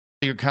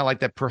You're kind of like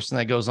that person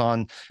that goes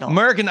on No.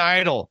 American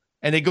Idol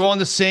and they go on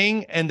to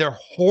sing and they're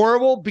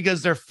horrible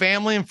because their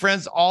family and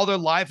friends all their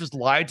life has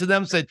lied to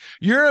them, said,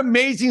 you're an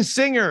amazing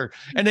singer.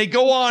 And they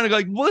go on and go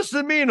like,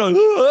 listen to me,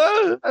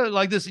 and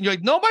like this. And you're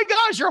like, no, my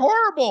gosh, you're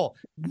horrible.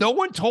 No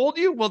one told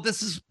you? Well,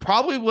 this is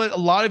probably what a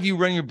lot of you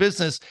run your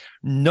business.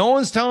 No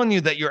one's telling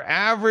you that you're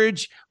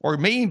average or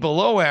maybe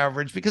below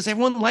average because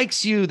everyone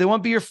likes you. They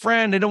want to be your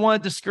friend. They don't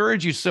want to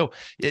discourage you. So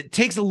it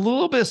takes a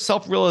little bit of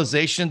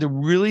self-realization to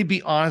really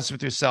be honest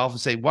with yourself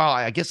and say, wow,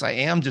 I guess I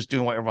am just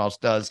doing what everyone else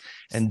does.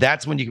 And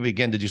that's when you can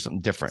begin to do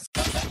something different.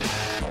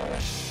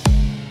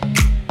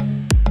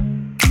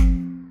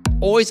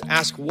 Always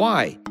ask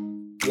why.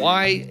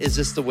 Why is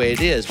this the way it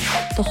is?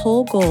 The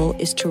whole goal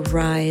is to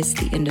rise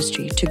the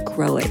industry, to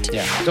grow it.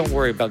 Yeah, don't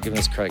worry about giving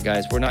us credit,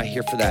 guys. We're not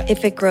here for that.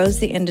 If it grows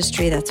the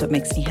industry, that's what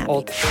makes me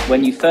happy.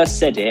 When you first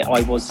said it, I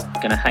was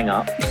going to hang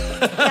up.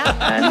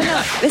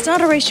 It's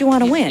not a race you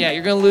want to win. Yeah,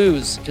 you're going to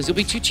lose because you'll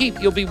be too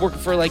cheap. You'll be working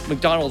for like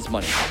McDonald's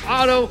money.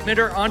 Otto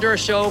Mitter, onto our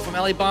show from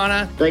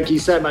Alibana. Thank you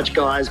so much,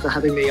 guys, for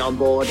having me on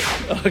board.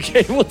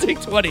 Okay, we'll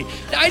take 20.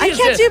 I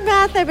can't do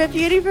math. I'm a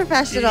beauty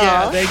professional.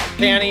 Yeah,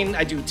 panning.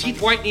 I do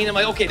teeth whitening. I'm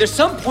like, okay, there's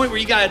some point where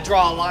you got to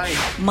draw a line.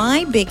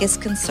 My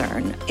biggest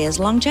concern is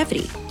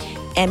longevity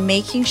and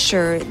making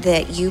sure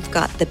that you've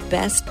got the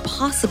best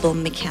possible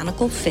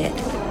mechanical fit.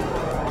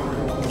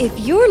 If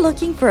you're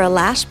looking for a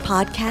lash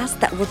podcast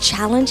that will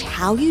challenge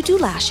how you do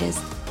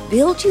lashes,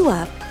 build you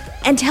up,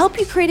 and help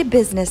you create a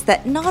business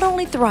that not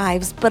only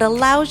thrives, but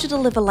allows you to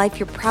live a life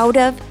you're proud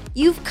of,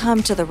 you've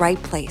come to the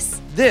right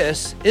place.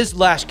 This is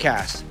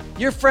Lashcast,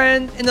 your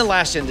friend in the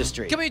lash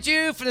industry. Coming to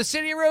you from the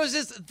City of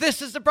Roses,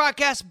 this is the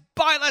broadcast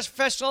by lash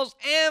professionals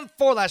and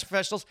for lash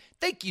professionals.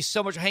 Thank you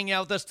so much for hanging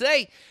out with us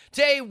today.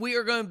 Today, we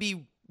are going to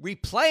be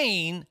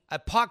replaying a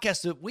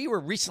podcast that we were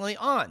recently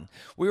on.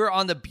 We were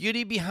on the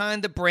Beauty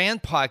Behind the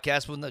Brand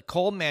podcast with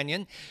Nicole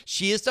Mannion.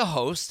 She is the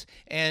host,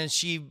 and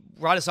she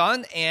brought us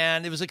on,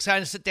 and it was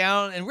exciting to sit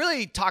down and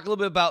really talk a little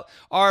bit about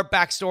our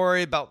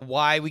backstory, about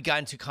why we got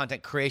into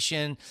content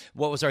creation,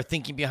 what was our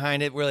thinking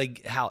behind it, really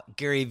how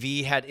Gary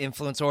Vee had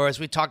influence over us.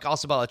 We talked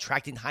also about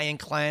attracting high-end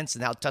clients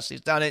and how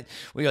Tussie's done it.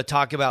 We're going to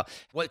talk about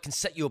what can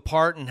set you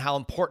apart and how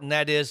important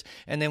that is.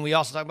 And then we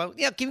also talk about,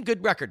 keeping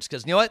good records,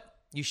 because you know what?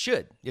 You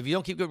should. If you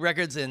don't keep good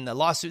records and a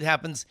lawsuit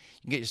happens,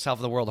 you can get yourself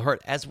in the world of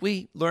hurt, as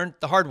we learned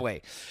the hard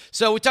way.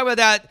 So we talk about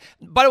that.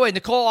 By the way,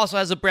 Nicole also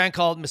has a brand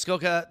called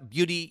Muskoka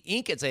Beauty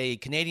Inc. It's a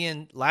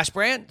Canadian lash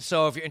brand.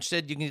 So if you're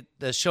interested, you can get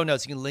the show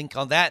notes. You can link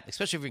on that,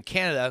 especially if you're in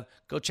Canada.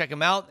 Go check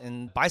them out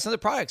and buy some of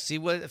the products. See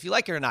if you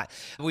like it or not.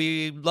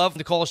 We love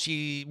Nicole.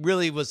 She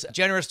really was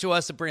generous to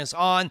us to bring us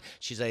on.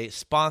 She's a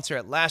sponsor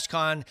at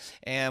LashCon,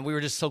 and we were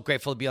just so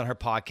grateful to be on her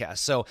podcast.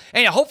 So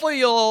anyhow, hopefully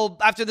you'll,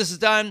 after this is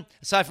done,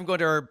 aside from going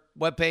to her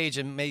webpage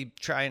and maybe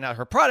trying out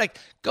her product,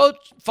 go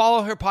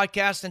follow her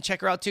podcast and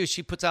check her out too.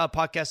 She puts out a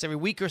podcast every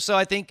week or so,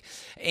 I think,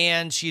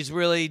 and she's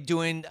really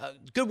doing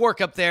good work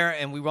up there,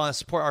 and we want to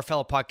support our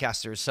fellow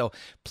podcasters. So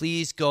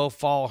please go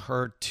follow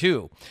her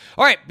too.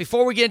 All right,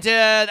 before we get into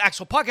the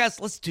actual podcast,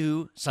 let's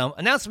do some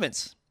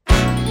announcements. It's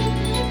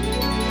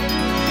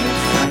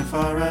time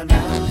for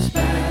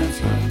announcements.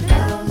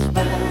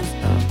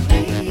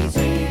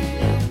 Amazing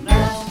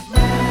announcements.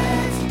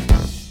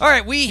 All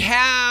right,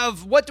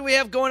 what do we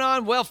have going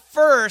on? Well,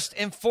 first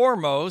and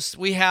foremost,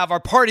 we have our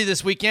party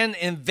this weekend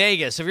in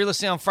Vegas. If you're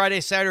listening on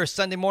Friday, Saturday, or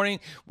Sunday morning,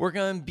 we're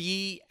going to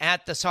be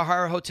at the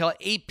Sahara Hotel at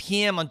 8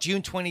 p.m. on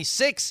June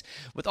 26th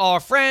with all our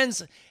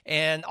friends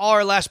and all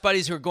our lash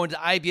buddies who are going to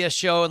the IBS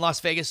show in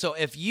Las Vegas. So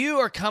if you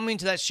are coming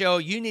to that show,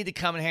 you need to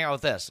come and hang out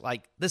with us.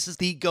 Like, this is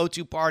the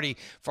go-to party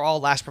for all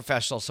lash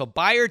professionals. So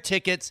buy your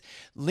tickets,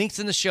 links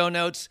in the show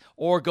notes,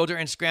 or go to our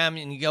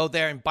Instagram and you go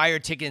there and buy your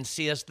ticket and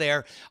see us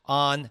there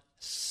on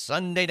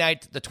Sunday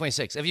night, the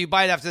 26th. If you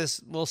buy it after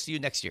this, we'll see you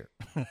next year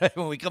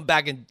when we come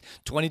back in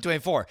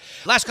 2024.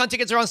 LashCon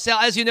tickets are on sale.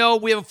 As you know,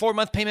 we have a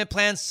 4-month payment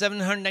plan.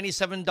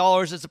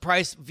 $797 is the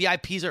price.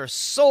 VIPs are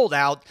sold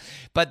out,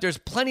 but there's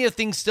plenty of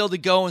things still to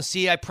go and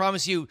see. I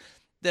promise you,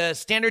 the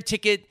standard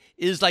ticket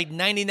is like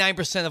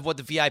 99% of what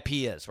the VIP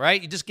is,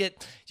 right? You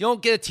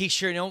don't get a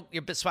t-shirt,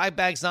 your swag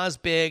bag's not as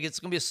big. It's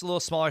going to be a little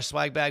smaller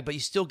swag bag, but you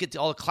still get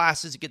all the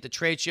classes, you get the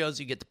trade shows,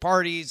 you get the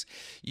parties,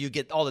 you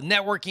get all the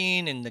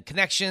networking and the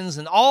connections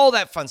and all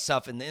that fun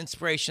stuff and the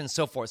inspiration and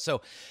so forth.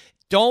 So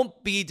don't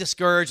be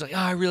discouraged, like,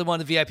 I really want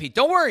the VIP.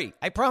 Don't worry.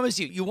 I promise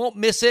you, you won't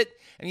miss it.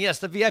 And yes,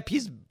 the VIP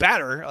is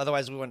better.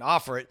 Otherwise, we wouldn't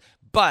offer it.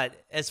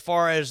 But as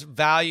far as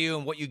value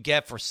and what you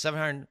get for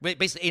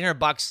basically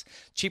 $800,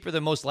 cheaper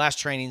than most lash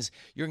trainings,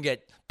 you're going to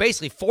get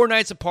basically 4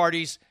 nights of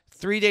parties,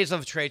 3 days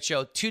of a trade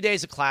show, 2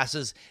 days of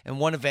classes, and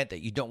one event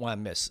that you don't want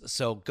to miss.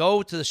 So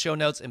go to the show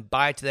notes and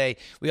buy today.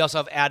 We also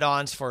have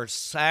add-ons for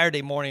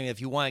Saturday morning. If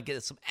you want to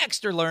get some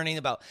extra learning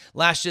about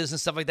lashes and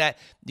stuff like that,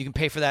 you can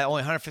pay for that.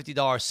 Only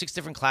 $150, 6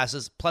 different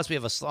classes. Plus, we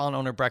have a salon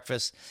owner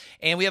breakfast.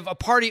 And we have a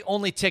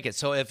party-only ticket.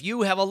 So if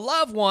you have a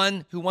loved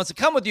one who wants to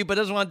come with you but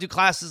doesn't want to do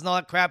classes and all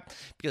that crap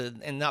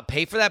and not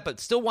pay for that, but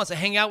still wants to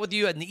hang out with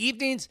you in the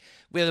evenings,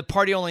 we have a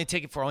party-only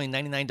ticket for only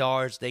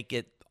 $99. They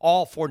get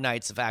all 4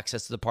 nights of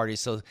access to the party.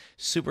 So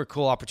super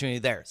cool opportunity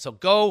there. So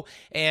go,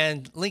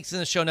 and links in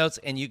the show notes,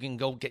 and you can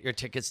go get your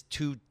tickets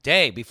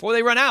today before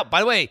they run out.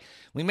 By the way,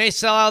 we may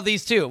sell out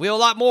these too. We have a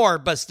lot more,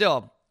 but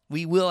still,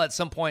 we will at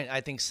some point,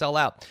 I think, sell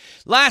out.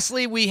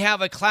 Lastly, we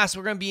have a class.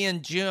 We're going to be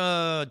in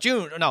July.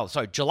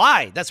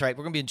 That's right.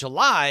 We're going to be in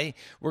July.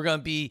 We're going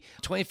to be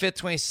 25th,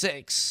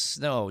 26th.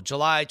 No,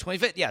 July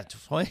 25th. Yeah,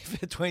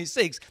 25th,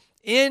 26th.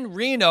 In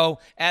Reno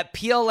at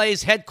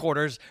PLA's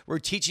headquarters. We're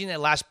teaching a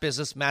Lash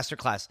Business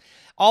Masterclass.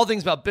 All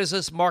things about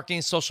business,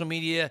 marketing, social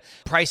media,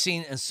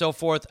 pricing, and so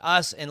forth.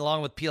 Us, and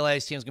along with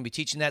PLA's team, is going to be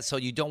teaching that, so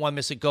you don't want to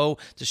miss it. Go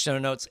to show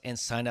notes and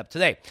sign up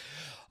today.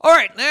 All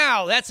right,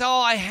 now that's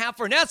all I have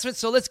for announcements.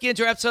 So let's get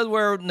into our episode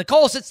where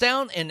Nicole sits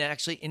down and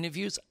actually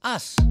interviews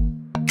us.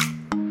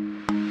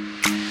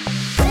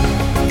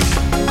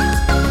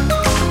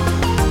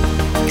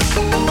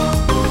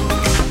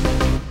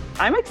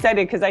 I'm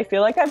excited because I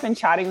feel like I've been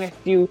chatting with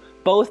you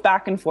both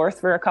back and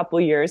forth for a couple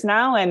of years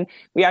now, and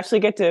we actually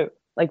get to,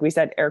 like we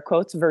said, air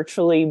quotes,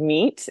 virtually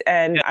meet.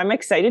 And I'm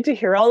excited to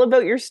hear all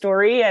about your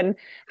story and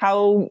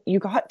how you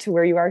got to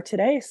where you are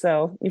today.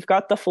 So you've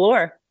got the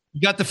floor. You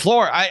got the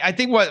floor. I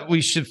think what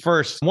we should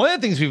first, one of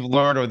the things we've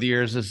learned over the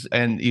years is,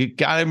 and you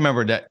got to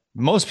remember that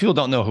most people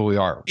don't know who we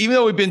are. Even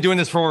though we've been doing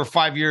this for over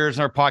 5 years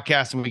in our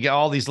podcast and we get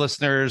all these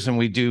listeners and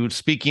we do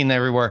speaking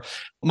everywhere,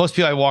 most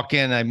people I walk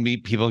in, I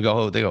meet people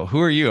they go, who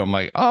are you? I'm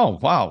like, oh,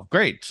 wow,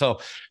 great. So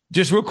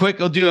just real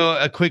quick, I'll do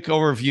a quick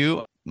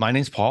overview. My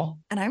name's Paul.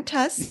 And I'm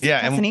Tess.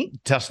 Yeah. Tessany.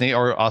 And Tessany,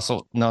 or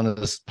also known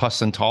as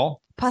Puss and Tall.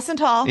 Puss and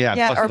Tall.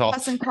 Yeah, Puss or and Tall.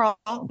 Puss and Crawl.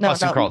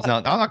 Puss and Crawl.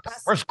 No,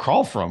 where's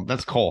Crawl from?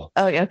 That's Cole.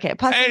 Oh, okay.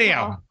 Puss and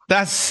Anyhow, Crawl.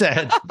 that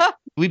said,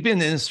 we've been in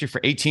the industry for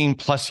 18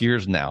 plus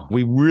years now.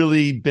 We've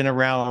really been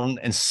around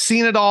and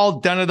seen it all,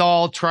 done it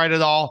all, tried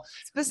it all.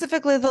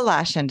 Specifically the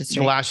lash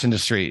industry. The lash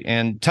industry.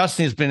 And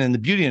Tusney has been in the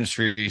beauty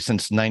industry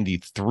since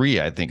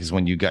 93, I think, is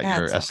when you got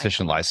your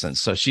esthetician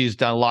license. So she's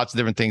done lots of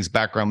different things,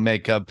 background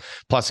makeup,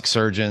 plastic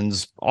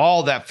surgeons,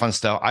 all that fun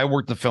stuff. I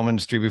worked in the film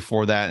industry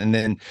before that. And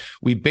then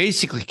we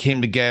basically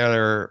came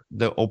together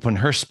to open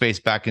her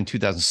space back in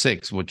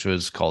 2006, which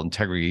was called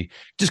Integrity,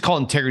 just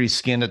called Integrity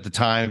Skin at the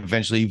time,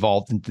 eventually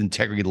evolved into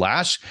Integrity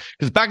Lash.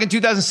 Because back in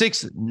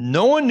 2006,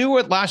 no one knew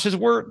what lashes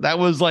were. That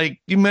was like,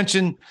 you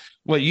mentioned,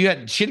 well, she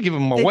had to give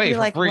them away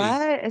for free.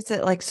 What is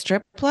it, like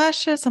strip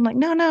lashes? I'm like,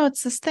 no,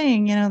 it's this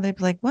thing. They'd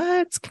be like,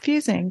 what? It's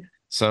confusing.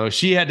 So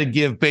she had to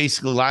give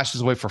basically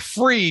lashes away for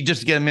free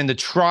just to get them in to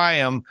try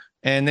them.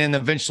 And then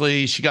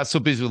eventually she got so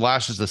busy with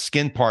lashes, the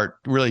skin part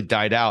really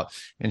died out,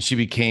 and she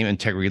became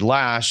Integrity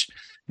Lash.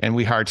 And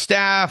we hired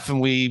staff,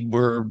 and we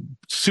were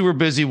super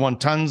busy, won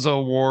tons of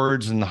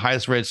awards, and the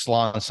highest rated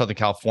salon in Southern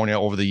California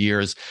over the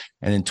years.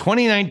 And in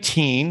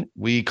 2019,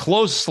 we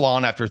closed the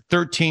salon after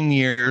 13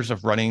 years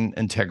of running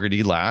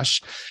Integrity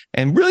Lash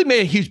and really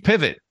made a huge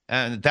pivot.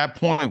 And at that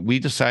point, we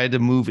decided to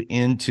move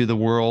into the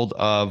world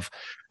of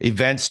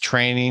events,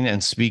 training,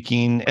 and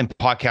speaking, and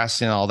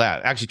podcasting, and all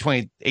that. Actually,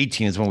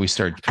 2018 is when we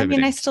started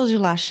pivoting. I still do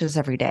lashes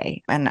every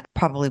day, and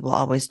probably will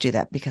always do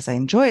that because I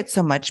enjoy it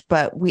so much.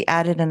 But we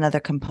added another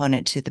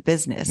component to the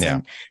business,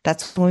 and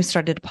that's when we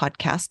started a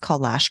podcast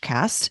called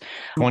Lashcast.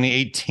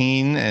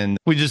 2018, and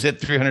we just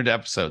hit 300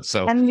 episodes.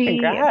 So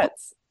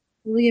congrats.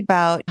 Really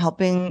about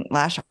helping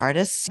lash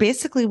artists.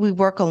 Basically, we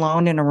work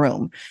alone in a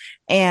room.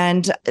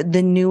 And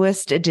the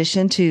newest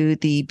addition to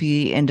the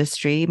beauty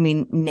industry,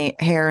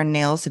 hair and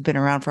nails have been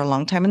around for a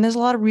long time, and there's a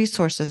lot of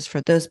resources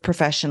for those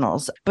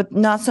professionals, but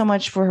not so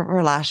much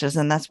for lashes.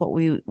 And that's what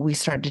we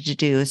started to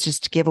do, is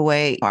just to give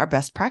away our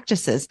best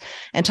practices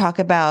and talk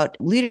about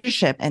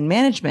leadership and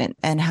management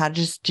and how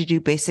just to do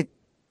basic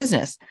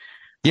business.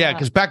 Yeah,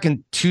 because back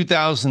in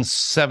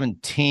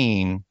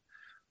 2017,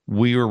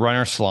 we were running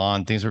our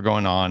salon, things were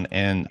going on.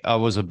 And I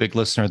was a big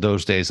listener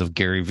those days of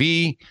Gary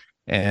Vee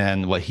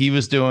and what he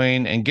was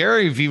doing. And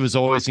Gary Vee was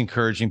always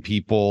encouraging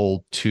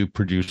people to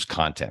produce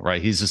content,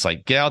 right? He's just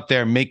like, get out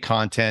there, make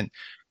content.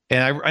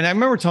 And I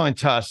remember telling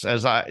Tuss,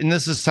 and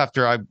this is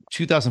after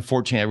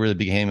 2014, I really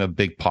became a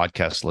big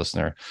podcast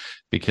listener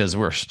because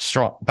we're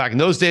strong. Back in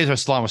those days, our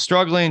salon was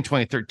struggling.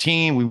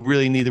 2013, we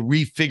really need to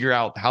refigure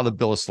out how to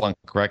build a salon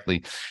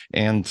correctly.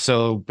 And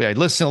so I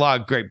listened to a lot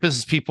of great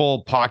business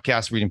people,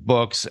 podcasts, reading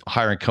books,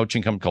 hiring a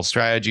coaching company called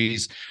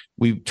Strategies.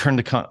 We turned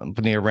the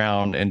company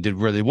around and did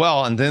really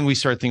well. And then we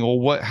started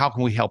thinking, well, how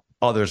can we help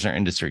others in our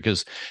industry?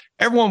 Because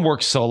everyone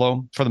works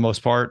solo for the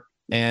most part.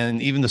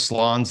 And even the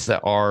salons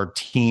that are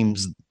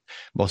teams,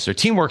 most of their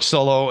team works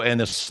solo, and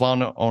the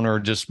salon owner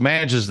just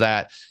manages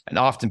that, and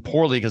often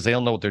poorly because they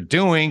don't know what they're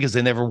doing because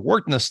they never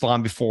worked in a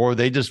salon before.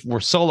 They just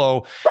were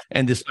solo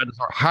and decided to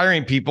start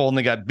hiring people, and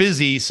they got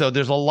busy. So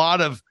there's a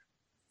lot of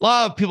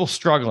people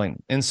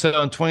struggling. And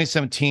so in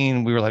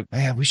 2017, we were like,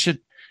 man, we should,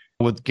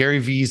 with Gary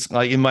Vee's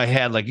in my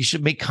head, like, you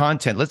should make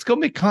content. Let's go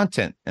make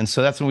content. And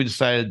so that's when we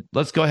decided,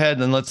 let's go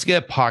ahead and let's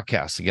get a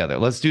podcast together.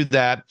 Let's do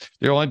that.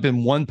 There only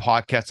been one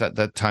podcast at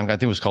that time. I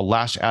think it was called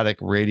Lash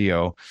Addict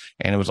Radio.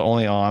 And it was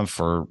only on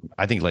for,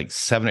 I think, like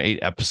 7 or 8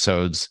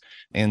 episodes.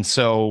 And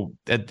so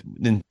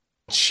in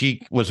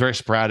she was very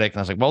sporadic. And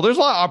I was like, well, there's a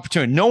lot of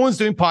opportunity. No one's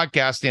doing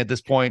podcasting at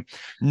this point.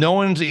 No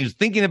one's even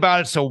thinking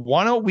about it. So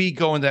why don't we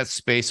go in that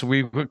space? So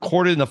we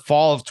recorded in the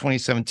fall of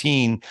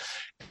 2017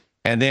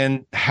 and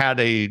then had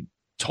a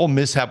total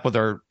mishap with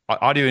our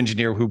audio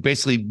engineer who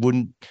basically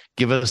wouldn't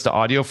give us the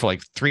audio for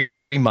like 3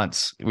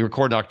 months. We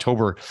recorded in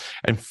October.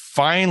 And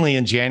finally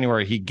in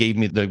January, he gave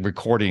me the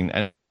recording.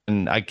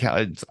 And I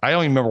don't even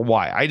remember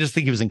why. I just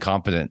think he was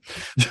incompetent.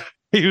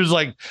 He was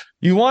like,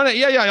 you want it?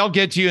 Yeah, I'll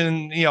get to you.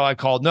 And, I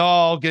called, no,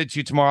 I'll get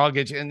you tomorrow. I'll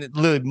get you. And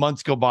literally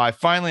months go by.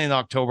 Finally, in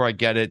October, I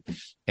get it.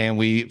 And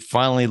we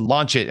finally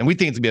launch it. And we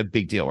think it's going to be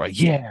a big deal, right?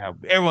 Yeah,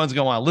 everyone's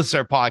going to want to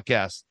listen to our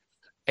podcast.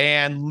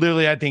 And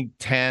literally, I think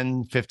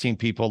 10, 15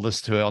 people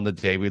listened to it on the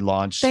day we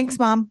launched. Thanks,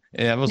 Mom.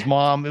 Yeah, it was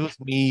Mom. It was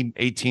me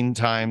 18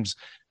 times.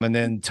 And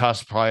then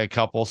Tuss probably a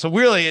couple. So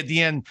really, at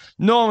the end,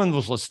 no one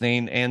was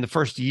listening. And the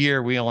first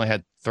year, we only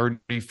had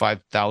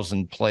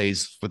 35,000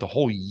 plays for the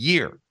whole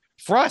year.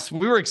 For us,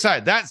 we were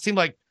excited. That seemed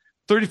like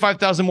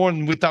 35,000 more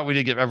than we thought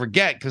we'd ever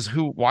get. Because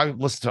why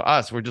listen to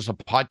us? We're just a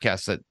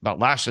podcast about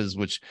lashes,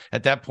 which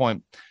at that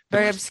point,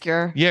 very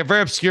obscure. Yeah,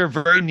 very obscure,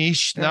 very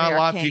niche. Very not a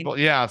lot of arcane. people.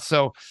 Yeah,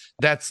 so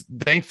that's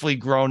thankfully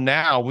grown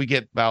now. We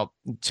get about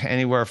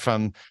anywhere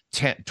from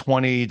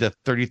 20 to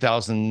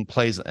 30,000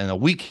 plays in a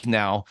week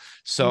now.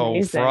 So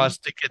Amazing. For us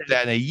to get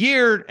that in a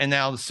year, and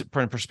now to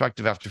put in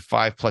perspective after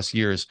 5+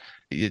 years,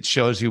 it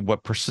shows you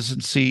what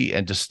persistency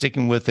and just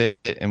sticking with it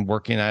and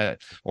working at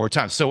it over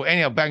time. So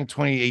anyhow, back in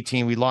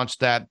 2018, we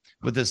launched that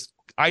with this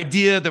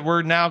idea that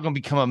we're now going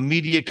to become a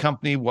media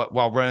company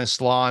while running a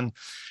salon.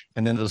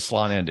 And then the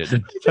salon ended.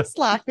 I'm just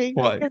laughing.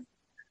 What? Because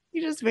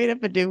you just made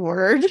up a new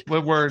word.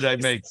 What word I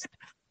make?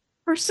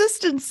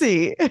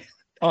 Persistency.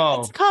 Oh,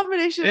 It's a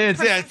combination.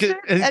 Of it's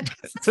and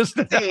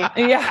persistency.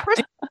 Yeah.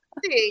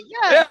 Persistency.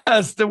 Yeah.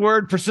 yes, the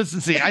word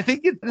persistency. I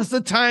think it's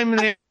the time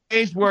and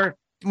age where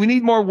we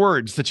need more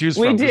words to choose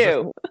We from.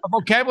 do. Our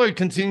vocabulary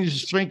continues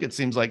to shrink, it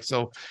seems like.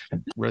 So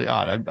really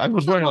odd. I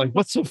was wondering, like,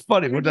 what's so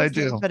funny? What did I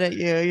do? But at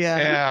you, yeah.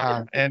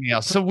 Yeah. Anyhow,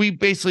 so we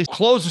basically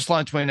closed the salon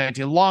in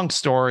 2019. Long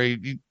story.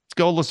 You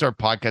go listen to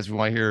our podcast if you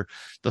want to hear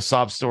the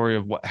sob story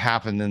of what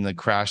happened and the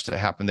crash that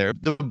happened there.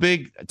 The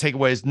big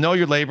takeaway is know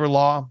your labor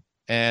law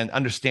and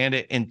understand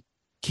it and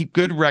keep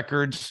good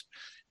records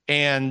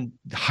and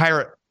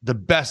hire the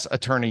best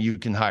attorney you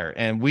can hire.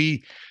 And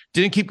we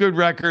didn't keep good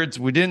records.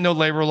 We didn't know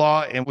labor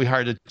law, and we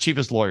hired the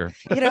cheapest lawyer.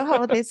 You know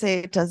how they say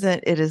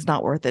it is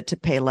not worth it to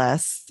pay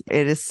less.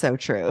 It is so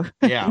true.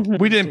 Yeah.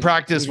 We didn't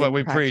practice what didn't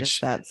we practice preach.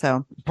 That,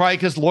 so Probably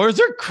because lawyers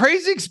are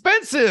crazy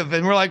expensive.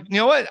 And we're like, you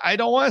know what? I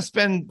don't want to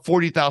spend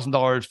 $40,000,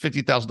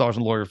 $50,000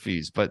 in lawyer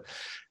fees. But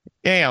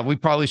yeah, we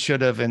probably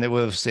should have, and it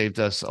would have saved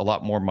us a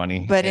lot more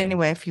money. but And,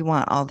 anyway, if you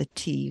want all the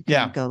tea, you can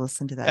Yeah. go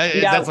listen to that.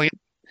 Yeah. That's like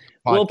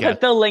We'll podcast. put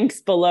the links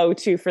below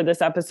too for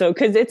this episode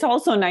because it's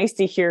also nice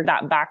to hear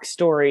that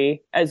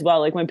backstory as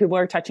well. Like when people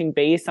are touching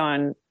base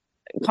on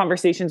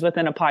conversations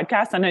within a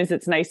podcast, sometimes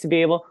it's nice to be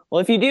able, well,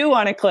 if you do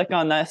want to click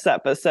on this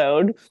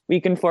episode, we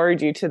can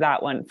forward you to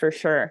that one for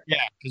sure. Yeah.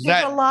 Because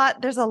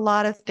There's a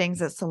lot of things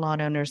that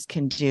salon owners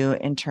can do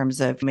in terms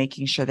of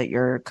making sure that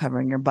you're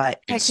covering your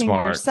butt, protecting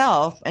Smart.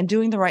 yourself and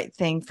doing the right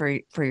thing for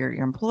your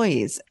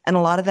employees. And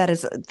a lot of that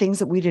is things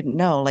that we didn't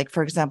know. Like,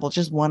 for example,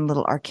 just one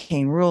little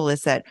arcane rule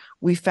is that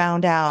we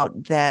found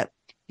out that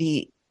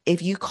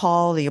if you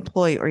call the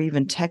employee or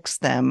even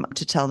text them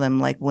to tell them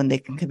like when they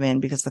can come in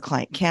because the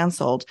client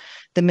canceled,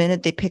 the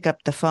minute they pick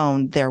up the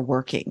phone, they're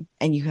working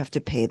and you have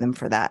to pay them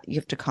for that. You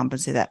have to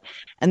compensate that.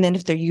 And then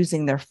if they're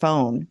using their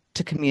phone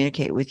to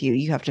communicate with you,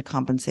 you have to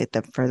compensate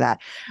them for that.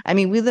 I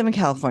mean, we live in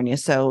California,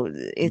 so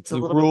it's a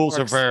the little rules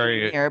bit are more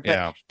very, extreme here, but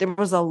yeah. there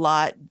was a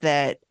lot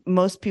that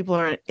most people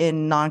are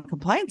in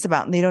non-compliance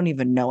about and they don't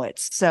even know it.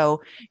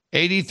 So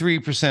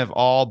 83% of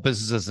all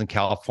businesses in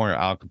California are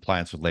out of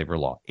compliance with labor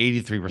law.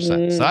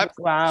 83%. So that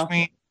Wow.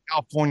 means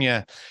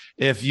California,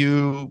 if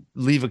you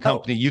leave a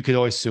company, you could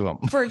always sue them.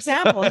 for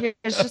example, here's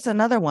just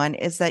another one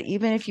is that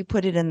even if you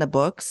put it in the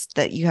books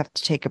that you have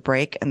to take a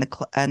break and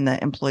the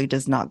employee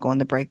does not go on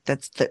the break,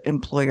 that's the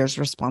employer's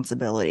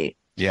responsibility.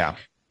 Yeah.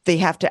 They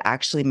have to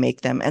actually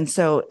make them. And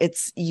so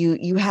it's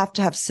you have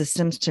to have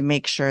systems to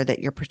make sure that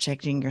you're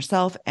protecting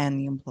yourself and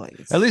the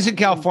employees. At least in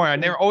California, I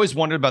never always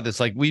wondered about this.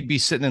 Like we'd be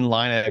sitting in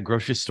line at a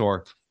grocery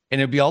store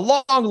and it'd be a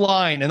long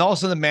line. And all of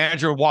a sudden the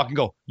manager would walk and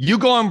go, you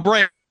go on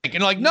break.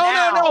 And like,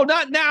 no,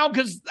 not now.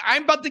 Cause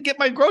I'm about to get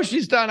my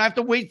groceries done. I have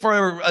to wait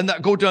for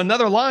go to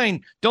another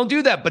line. Don't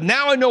do that. But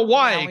now I know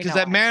why. Cause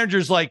that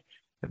manager's like,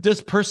 if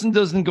this person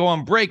doesn't go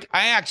on break,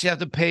 I actually have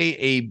to pay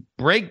a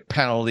break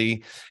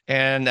penalty.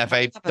 And if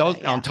I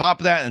don't on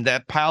top of that, and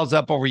that piles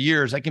up over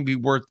years, that can be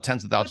worth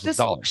tens of thousands of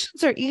dollars.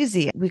 Solutions are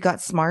easy. We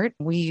got smart.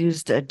 We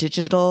used a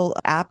digital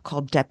app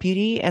called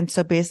Deputy. And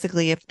so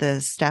basically, if the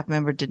staff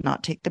member did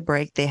not take the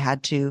break, they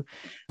had to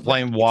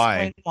explain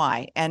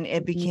why. And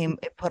it became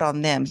it put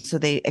on them. So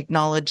they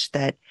acknowledged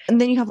that.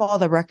 And then you have all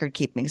the record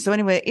keeping. So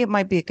anyway, it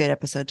might be a good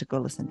episode to go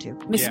listen to.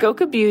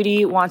 Muskoka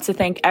Beauty wants to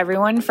thank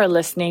everyone for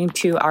listening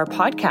to our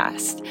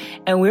podcast.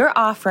 And we're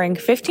offering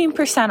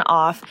 15%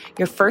 off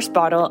your first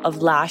bottle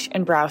of Lash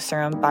and Brow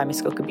Serum by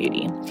Muskoka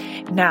Beauty.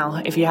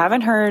 Now, if you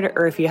haven't heard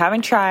or if you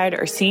haven't tried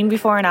or seen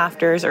before and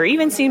afters or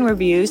even seen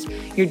reviews,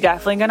 you're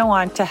definitely going to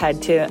want to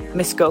head to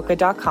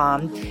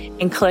Muskoka.com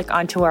and click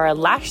onto our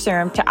lash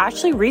serum to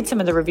actually read some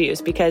of the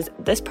reviews because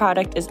this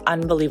product is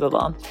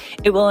unbelievable.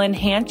 It will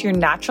enhance your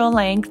natural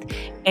length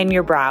and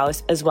your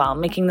brows as well,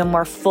 making them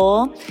more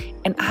full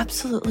and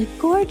absolutely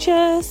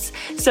gorgeous.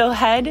 So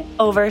head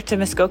over to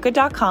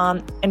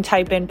Muskoka.com and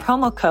type in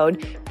promo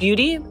code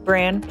Beauty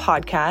Brand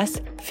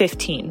Podcast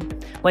 15.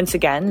 Once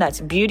again,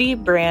 that's Beauty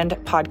Brand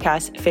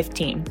Podcast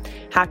 15.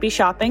 Happy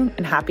shopping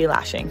and happy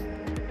lashing.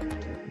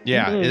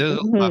 Yeah, it is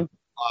a lot of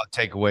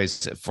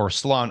takeaways for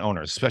salon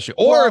owners, especially,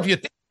 or if you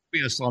think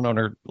being a salon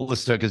owner,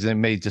 listen to it because it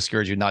may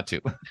discourage you not to.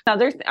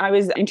 I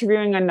was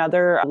interviewing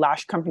another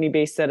lash company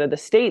based out of the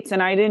States,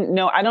 and I don't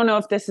know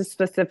if this is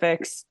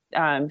specific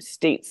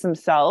states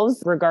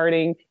themselves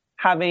regarding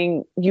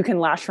you can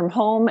lash from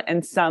home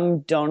and some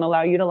don't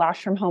allow you to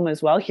lash from home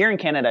as well. Here in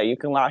Canada, you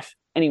can lash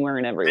anywhere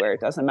and everywhere. It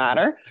doesn't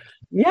matter.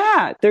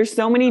 Yeah, there's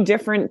so many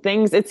different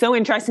things. It's so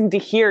interesting to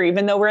hear,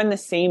 even though we're in the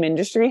same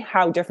industry,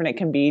 how different it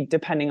can be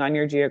depending on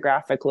your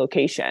geographic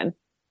location.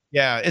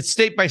 Yeah, it's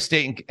state by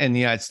state in the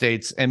United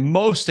States, and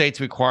most states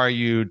require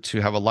you to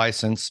have a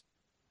license.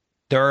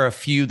 There are a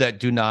few that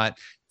do not.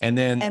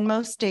 And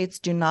most states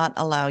do not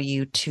allow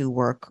you to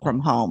work from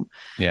home.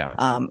 Yeah.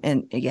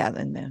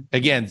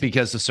 Again,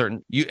 because of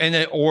certain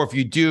or if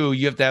you do,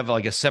 you have to have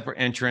like a separate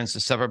entrance, a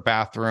separate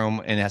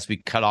bathroom, and it has to be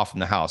cut off from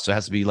the house. So it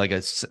has to be like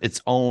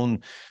its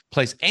own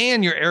place,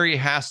 and your area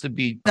has to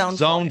be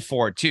zoned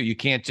for it too. You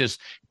can't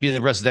just be in the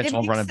residential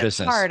and run a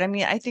business. Hard. I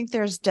mean, I think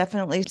there's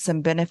definitely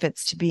some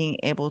benefits to being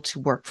able to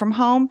work from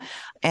home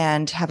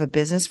and have a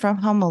business from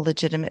home, a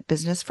legitimate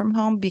business from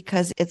home,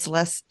 because it's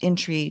less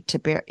entry to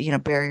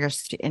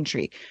barriers to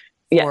entry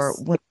for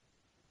women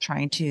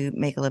trying to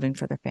make a living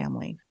for their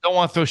family. Don't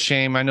want to throw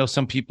shame. I know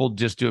some people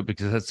just do it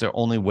because that's their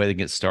only way to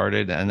get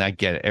started, and I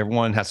get it.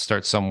 Everyone has to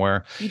start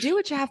somewhere. You do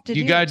what you have to do.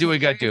 You got to do what you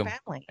got to do.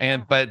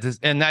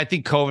 And I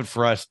think COVID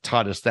for us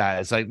taught us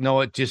that. It's like,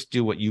 no, just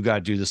do what you got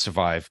to do to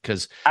survive,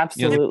 because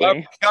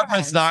absolutely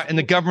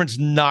the government's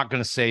not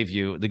going to save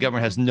you. The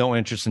government has no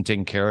interest in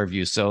taking care of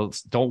you. So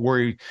don't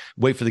worry.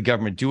 Wait for the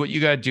government. Do what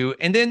you got to do,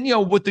 and then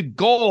with the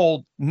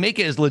goal, make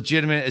it as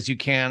legitimate as you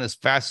can, as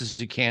fast as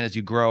you can as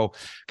you grow.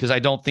 Because I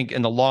don't think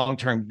in the long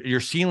term your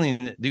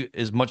ceiling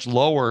is much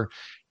lower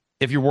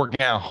if you're working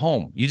at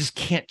home. You just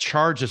can't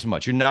charge as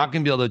much. You're not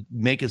going to be able to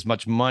make as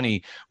much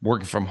money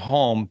working from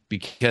home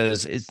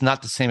because it's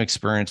not the same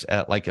experience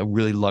at like a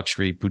really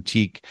luxury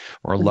boutique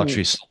or a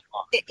luxury salon.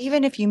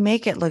 Even if you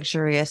make it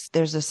luxurious,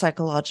 there's a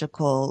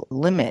psychological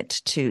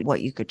limit to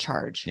what you could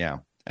charge. Yeah.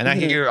 And I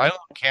know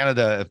in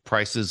Canada, if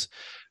prices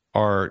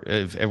are,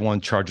 if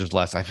everyone charges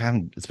less,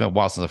 it's been a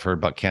while since I've heard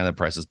about Canada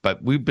prices,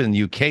 but we've been in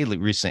the UK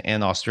recently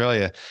and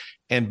Australia,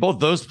 and both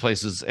those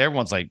places,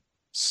 everyone's like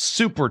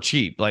super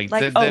cheap.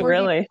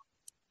 Really?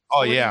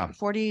 Oh, yeah.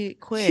 40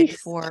 quid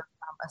for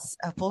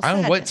a full set. I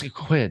don't know. What's a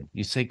quid?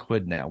 You say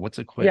quid now. What's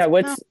a quid? Yeah,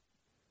 what's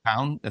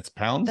pound? That's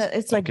pounds?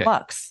 It's like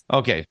bucks.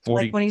 Okay,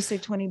 40. Like when you say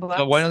 20 bucks.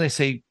 So why don't they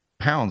say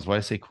pounds? Why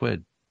do they say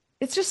quid?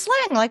 It's just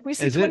slang, like we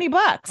say 20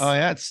 bucks. Oh,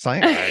 yeah, it's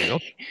slang.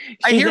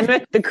 I hear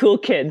with the cool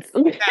kids.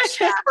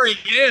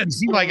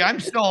 Seems like I'm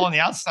still on the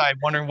outside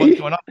wondering what's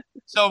going on.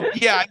 So,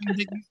 yeah,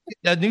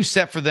 a new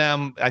set for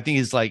them, I think,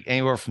 is like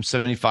anywhere from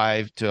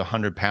 75 to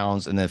 100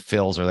 pounds. And then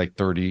fills are like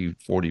 30,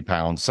 40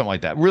 pounds, something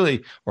like that.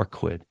 Really, or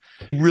quid.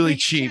 Really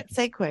cheap. Can't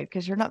say quid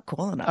because you're not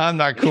cool enough. I'm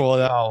not cool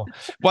at all.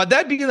 Well,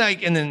 that'd be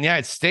like in the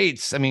United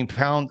States. I mean,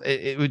 pound,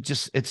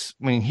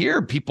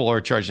 here people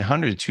are charging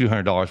 $100 to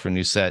 $200 for a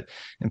new set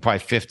and probably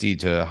 $50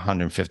 to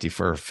 $150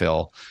 for a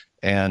fill.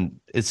 And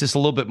it's just a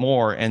little bit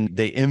more, and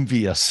they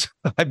envy us.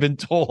 I've been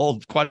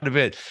told quite a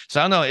bit. So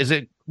I don't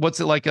know. What's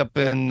it like up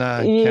in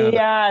Canada?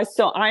 Yeah,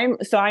 so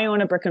I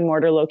own a brick and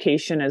mortar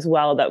location as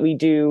well that we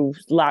do.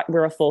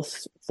 We're a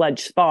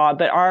full-fledged spa,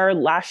 but our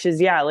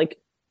lashes,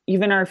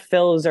 even our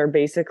fills are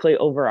basically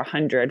over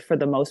 100 for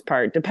the most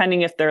part,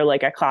 depending if they're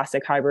like a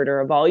classic hybrid or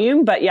a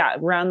volume. But yeah,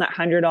 around that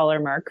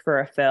 $100 mark for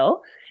a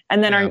fill.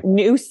 And then our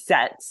new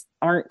sets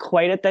aren't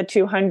quite at the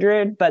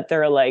 200, but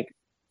they're like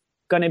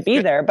going to be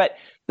there. But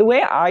the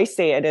way I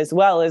say it as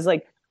well is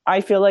like,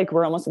 I feel like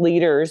we're almost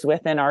leaders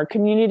within our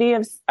community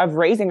of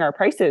raising our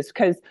prices,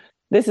 because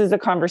this is a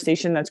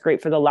conversation that's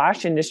great for the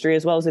lash industry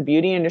as well as the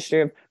beauty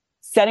industry, of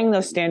setting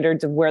those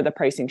standards of where the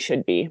pricing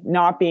should be,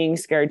 not being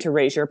scared to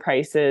raise your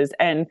prices,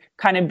 and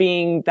kind of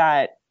being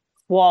that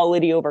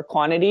quality over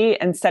quantity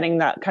and setting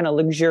that kind of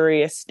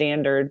luxurious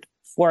standard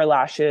for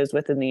lashes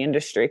within the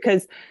industry.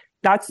 Because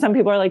that's, some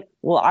people are like,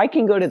 well, I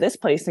can go to this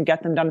place and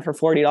get them done for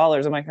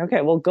 $40. I'm like,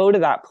 okay, well, go to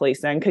that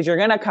place then, because you're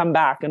going to come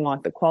back and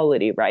want the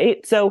quality,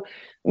 right? So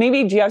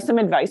maybe do you have some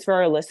advice for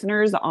our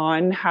listeners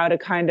on how to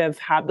kind of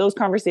have those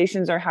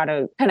conversations, or how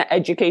to kind of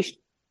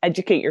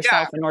educate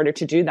yourself in order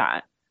to do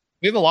that?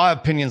 We have a lot of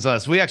opinions on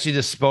this. We actually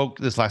just spoke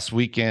this last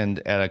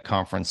weekend at a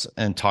conference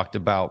and talked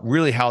about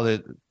really how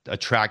to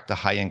attract the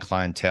high-end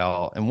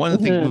clientele. And one of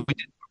the things we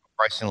did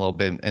pricing a little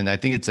bit. And I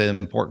think it's an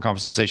important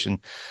conversation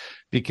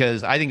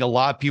because I think a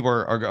lot of people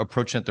are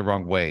approaching it the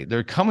wrong way.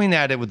 They're coming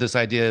at it with this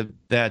idea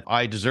that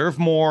I deserve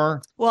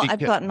more. Well, I've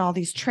gotten all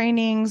these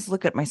trainings,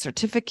 look at my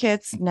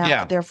certificates.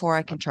 Now, therefore,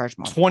 I can charge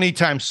more. 20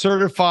 times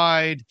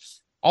certified,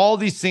 all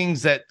these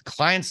things that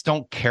clients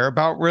don't care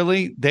about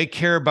really. They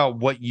care about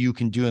what you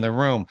can do in the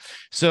room.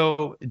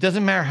 So it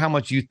doesn't matter how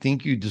much you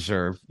think you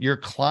deserve. Your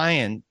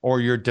client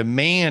or your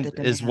demand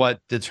is what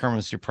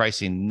determines your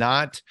pricing,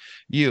 not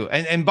you.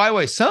 And by the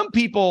way, some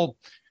people,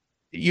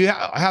 you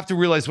have to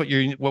realize what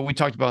we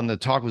talked about in the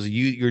talk was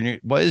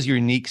what is your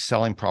unique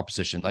selling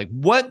proposition? Like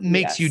what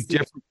makes you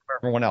different from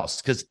everyone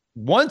else? Because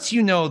once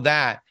you know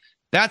that,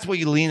 that's what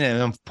you lean in.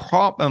 And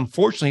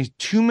unfortunately,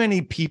 too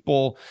many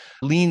people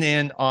lean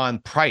in on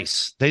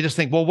price. They just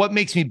think, well, what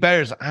makes me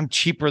better is I'm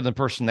cheaper than the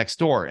person next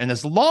door. And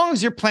as long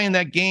as you're playing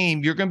that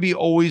game, you're going to be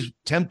always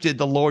tempted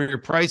to lower your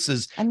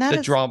prices to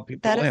draw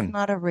people in. That is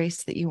not a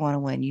race that you want to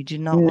win. You do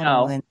not want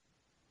to win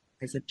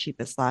as the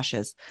cheapest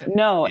lashes.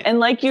 No. And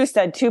like you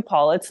said too,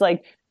 Paul, it's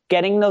like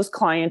getting those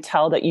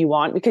clientele that you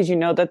want because you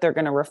know that they're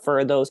going to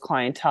refer those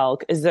clientele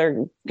because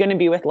they're going to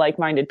be with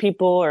like-minded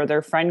people or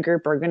their friend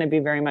group are going to be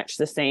very much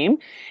the same.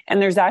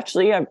 And there's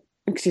actually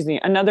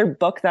another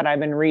book that I've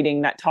been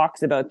reading that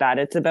talks about that.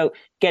 It's about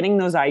getting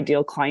those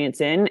ideal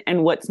clients in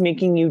and what's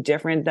making you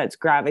different that's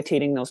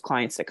gravitating those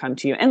clients to come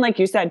to you. And like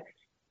you said,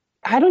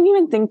 I don't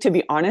even think, to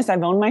be honest,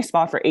 I've owned my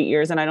spa for 8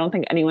 years and I don't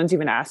think anyone's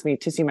even asked me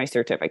to see my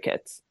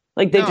certificates.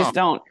 Like they just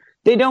don't.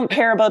 They don't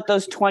care about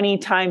those 20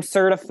 times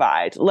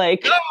certified.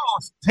 Like, no,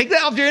 take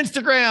that off your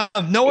Instagram.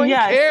 No one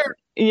cares.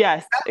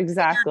 Yes,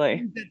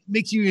 exactly. That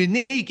makes you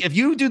unique. If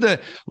you do the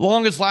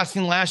longest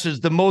lasting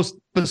lashes, the most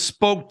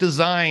bespoke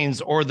designs,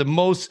 or the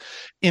most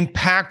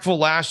impactful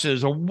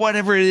lashes, or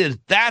whatever it is,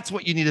 that's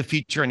what you need to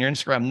feature on your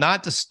Instagram,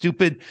 not the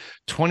stupid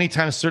 20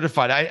 times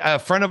certified. A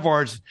friend of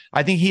ours,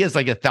 I think he has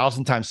like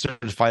 1,000 times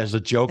certified as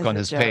a joke on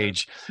his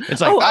page.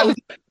 It's like,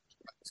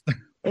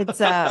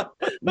 it's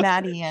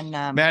Maddie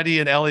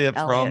and Elliot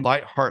from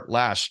Lightheart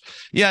Lash.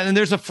 Yeah, and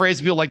there's a phrase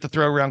people like to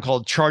throw around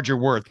called "charge your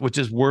worth," which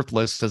is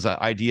worthless as an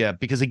idea.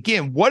 Because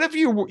again, what if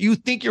you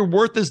think your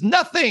worth is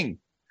nothing?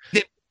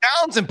 It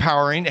sounds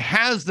empowering. It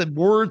has the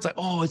words like,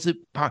 "Oh, is it?"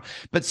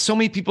 But so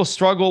many people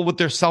struggle with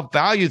their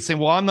self-value, saying,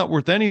 "Well, I'm not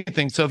worth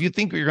anything." So if you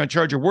think you're going to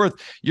charge your worth,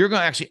 you're going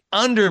to actually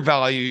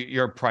undervalue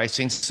your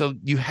pricing. So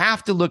you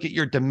have to look at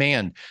your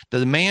demand. The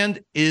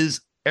demand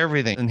is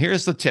everything. And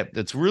here's the tip.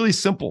 That's really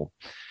simple.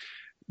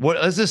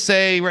 Let's just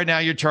say right now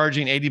you're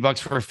charging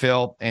 $80 for a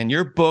fill and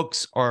your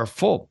books are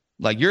full.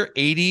 Like you're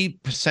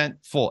 80%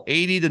 full,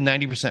 80 to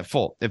 90%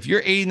 full. If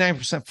you're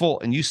 89% full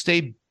and you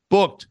stay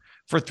booked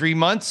for 3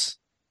 months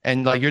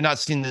and like you're not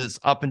seeing this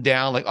up and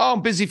down, like, oh,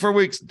 I'm busy for a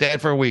week,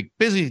 dead for a week,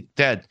 busy,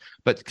 dead,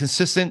 but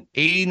consistent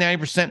 80,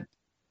 90%,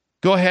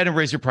 go ahead and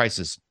raise your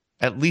prices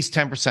at least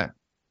 10%.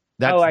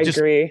 I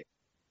agree.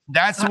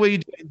 That's the way you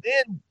do it. And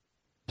then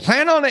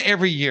plan on it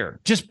every year.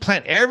 Just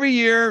plan every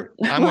year.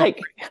 I'm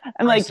like,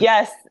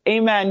 yes,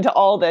 amen to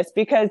all this,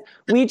 because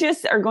we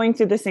just are going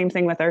through the same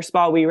thing with our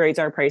spa. We raise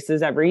our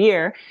prices every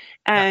year.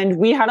 And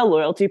we had a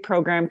loyalty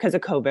program because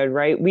of COVID,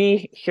 right?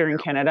 We here in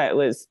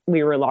Canada,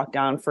 we were locked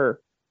down for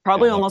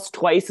probably almost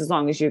twice as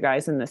long as you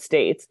guys in the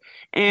States.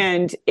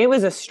 And it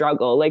was a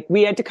struggle. Like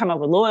we had to come up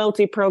with a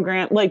loyalty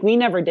program. Like we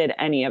never did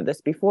any of this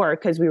before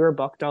because we were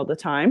booked all the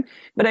time.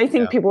 But I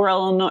think people were a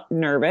little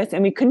nervous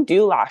and we couldn't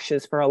do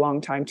lashes for a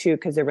long time too,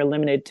 because they were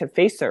limited to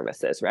face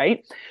services,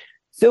 right?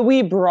 So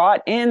we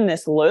brought in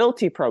this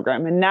loyalty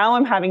program and now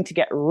I'm having to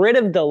get rid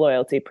of the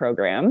loyalty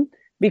program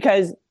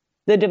because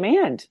the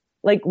demand,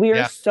 like we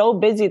are so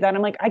busy that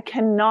I'm like, I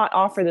cannot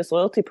offer this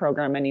loyalty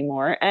program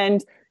anymore.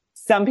 And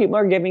some people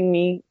are giving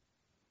me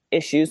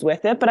issues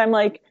with it, but I'm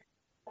like,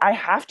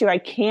 I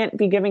can't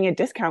be giving a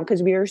discount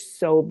because we are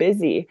so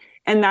busy.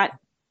 And that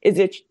is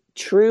a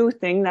true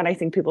thing that I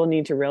think people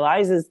need to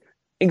realize is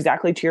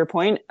exactly to your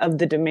point of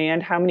the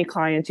demand, how many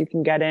clients you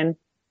can get in,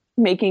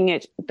 making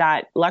it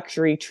that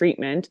luxury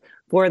treatment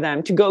for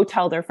them to go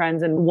tell their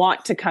friends and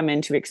want to come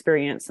in to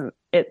experience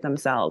it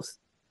themselves.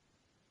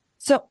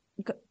 So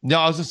no,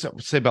 I was just going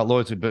to say about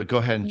loyalty, but go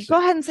ahead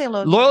and say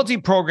loyalty. Loyalty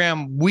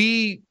program.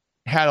 We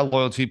had a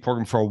loyalty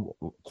program for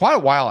quite a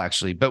while,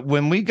 actually. But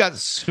when we got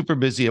super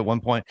busy at one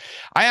point,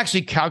 I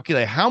actually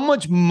calculated how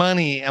much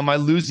money am I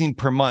losing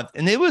per month?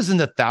 And it was in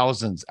the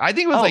thousands. I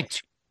think it was like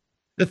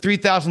the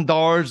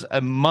 $3,000 a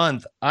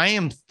month. I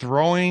am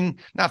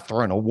not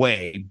throwing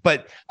away,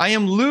 but I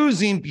am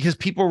losing because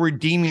people are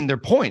redeeming their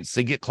points.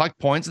 They collect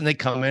points and they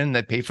come in and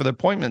they pay for their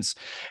appointments.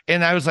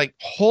 And I was like,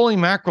 holy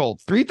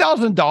mackerel,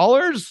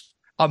 $3,000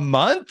 a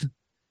month?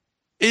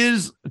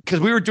 Is because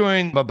we were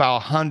doing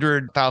about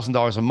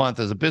 $100,000 a month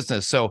as a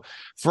business. So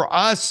for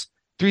us,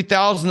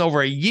 $3,000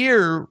 over a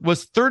year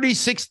was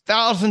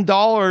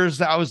 $36,000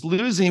 that I was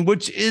losing,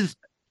 which is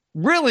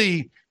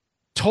really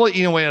totally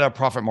eating away at our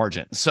profit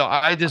margin. So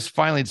I just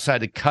finally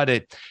decided to cut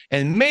it.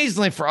 And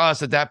amazingly for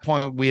us at that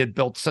point, we had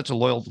built such a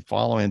loyal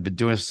following, been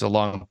doing it so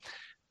long.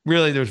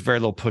 really there's very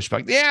little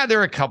pushback. Yeah, there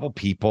are a couple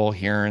people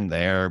here and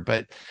there,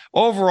 but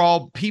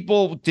overall,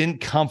 people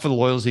didn't come for the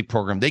loyalty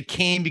program. They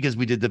came because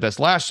we did the best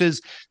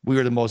lashes. We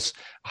were the most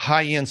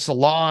high-end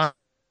salon.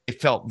 It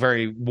felt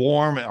very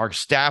warm. Our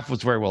staff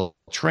was very well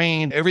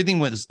trained. Everything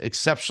was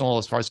exceptional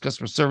as far as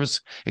customer service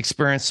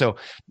experience. So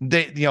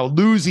they,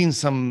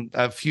 losing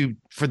a few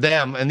for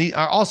them, and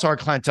also our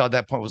clientele at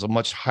that point was a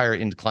much higher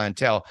end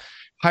clientele.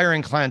 Higher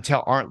end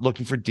clientele aren't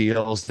looking for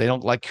deals. They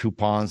don't like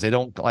coupons. They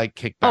don't like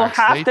kickbacks. Oh,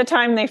 half the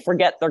time they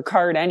forget their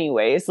card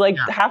anyways. Like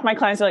half my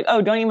clients are like,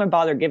 oh, don't even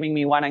bother giving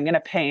me one. I'm going to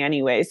pay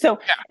anyway. So,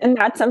 and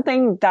that's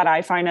something that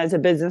I find as a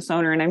business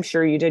owner, and I'm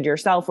sure you did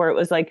yourself, where it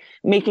was like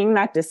making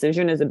that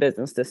decision is a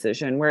business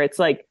decision, where it's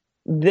like,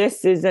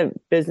 this is a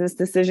business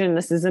decision.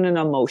 This isn't an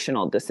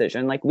emotional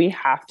decision. Like, we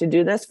have to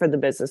do this for the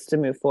business to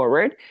move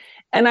forward.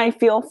 And I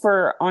feel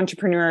for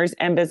entrepreneurs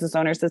and business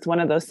owners, it's one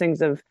of those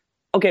things of,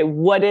 okay,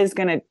 what is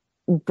going to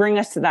bring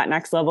us to that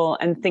next level,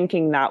 and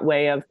thinking that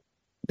way of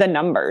the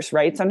numbers,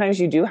 right? Sometimes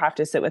you do have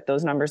to sit with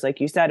those numbers,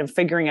 like you said, of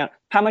figuring out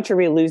how much are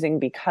we losing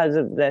because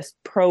of this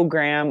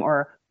program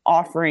or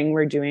offering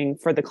we're doing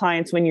for the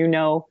clients, when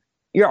you're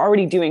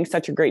already doing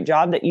such a great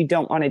job that you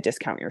don't want to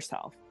discount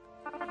yourself.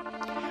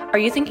 Are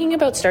you thinking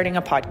about starting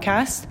a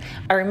podcast?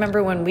 I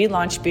remember when we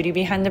launched Beauty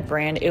Behind the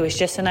Brand, it was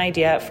just an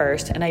idea at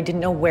first, and I didn't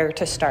know where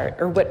to start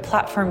or what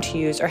platform to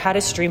use or how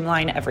to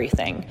streamline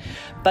everything.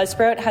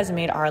 Buzzsprout has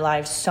made our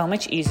lives so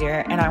much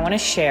easier, and I want to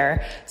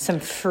share some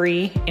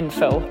free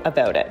info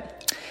about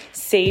it.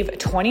 Save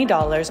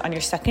 $20 on your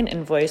second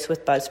invoice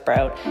with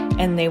Buzzsprout,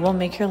 and they will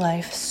make your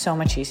life so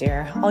much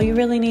easier. All you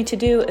really need to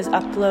do is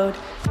upload,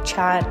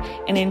 chat,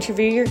 and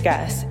interview your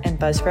guests, and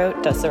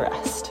Buzzsprout does the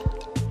rest.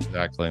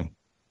 Exactly.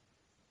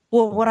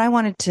 Well, what I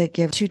wanted to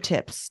give 2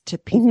 tips to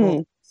people who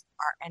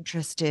are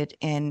interested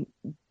in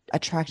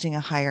attracting a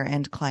higher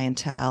end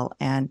clientele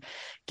and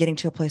getting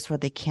to a place where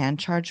they can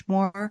charge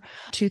more.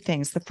 2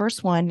 things. The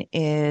first one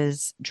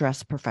is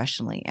dress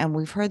professionally. And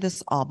we've heard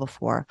this all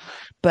before,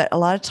 but a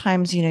lot of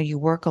times, you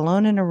work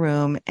alone in a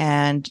room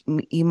and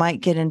you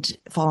might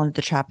fall into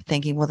the trap of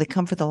thinking, well, they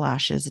come for the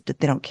lashes.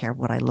 They don't care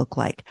what I look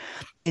like.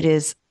 It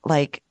is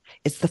like,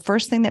 it's the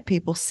first thing that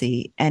people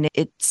see, and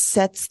it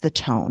sets the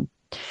tone.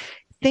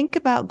 Think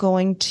about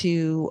going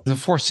to the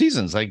Four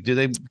Seasons. Like, do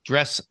they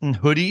dress in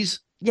hoodies?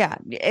 Yeah.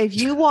 If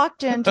you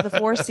walked into the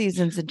Four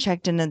Seasons and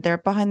checked in, and they're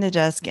behind the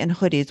desk in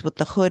hoodies with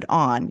the hood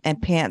on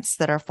and pants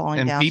that are falling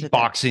and down. And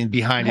beatboxing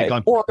behind it.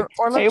 Going, or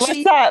hey,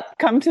 what's up?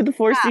 Come to the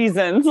Four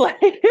Seasons. Like,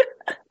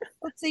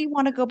 let's say you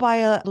want to go buy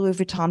a Louis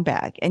Vuitton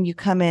bag, and you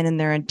come in and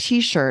they're in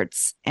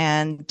t-shirts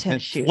and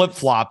tennis shoes.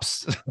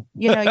 Flip-flops.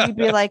 You'd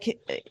be like,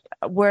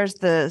 where's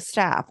the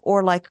staff?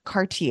 Or like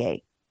Cartier.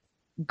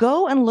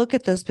 Go and look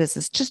at those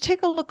businesses. Just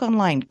take a look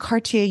online.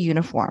 Cartier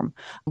uniform,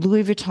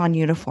 Louis Vuitton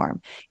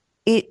uniform.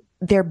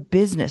 They're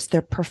business.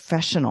 They're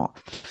professional.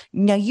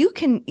 Now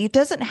it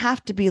doesn't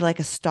have to be like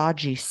a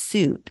stodgy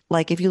suit.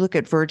 Like if you look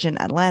at Virgin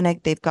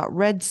Atlantic, they've got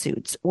red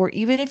suits. Or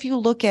even if you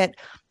look at,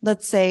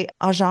 let's say,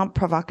 Agent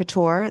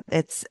Provocateur,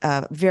 it's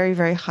very,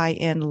 very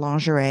high-end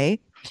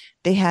lingerie.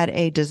 They had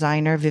a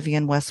designer,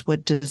 Vivienne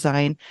Westwood,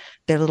 design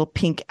their little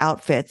pink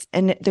outfits,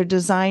 and they're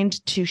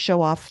designed to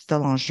show off the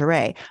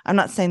lingerie. I'm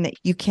not saying that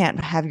you can't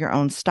have your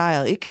own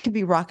style. It can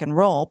be rock and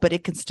roll, but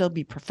it can still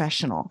be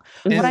professional.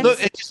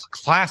 It's just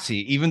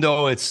classy, even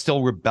though it's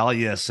still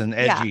rebellious and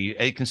edgy.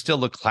 Yeah. It can still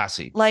look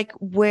classy. Like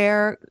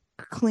wear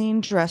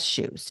clean dress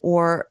shoes,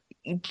 or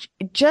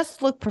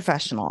just look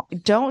professional.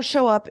 Don't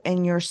show up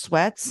in your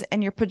sweats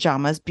and your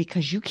pajamas,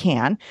 because you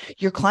can.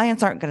 Your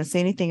clients aren't going to say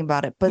anything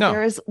about it,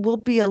 but will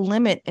be a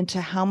limit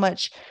into how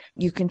much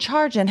you can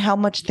charge and how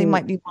much they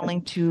might be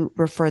willing to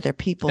refer their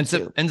people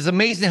to. And it's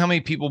amazing how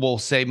many people will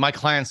say, my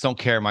clients don't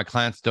care. My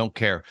clients don't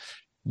care.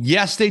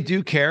 Yes, they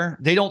do care.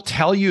 They don't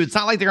tell you. It's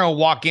not like they're going to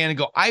walk in and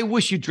go, I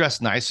wish you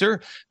dressed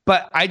nicer,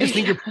 but I just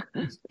think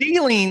your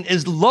ceiling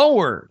is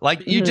lower.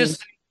 Like you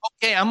just,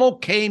 okay, I'm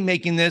okay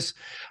making this.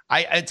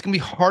 It's going to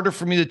be harder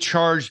for me to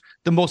charge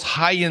the most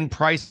high-end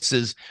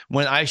prices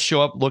when I show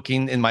up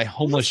looking in my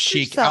homeless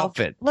chic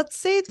outfit. Let's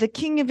say the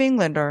King of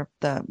England or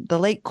the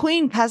late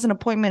Queen has an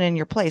appointment in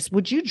your place.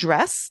 Would you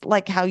dress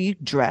like how you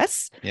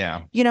dress?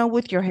 Yeah.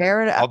 With your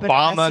hair up.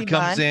 Obama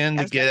comes in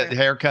to get a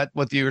haircut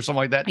with you or something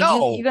like that.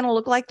 No. You're going to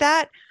look like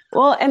that?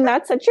 Well, and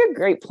that's such a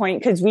great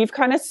point, because we've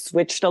kind of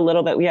switched a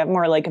little bit. We have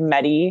more like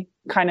Medi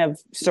kind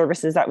of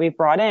services that we've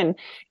brought in.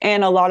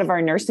 And a lot of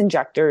our nurse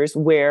injectors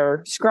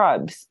wear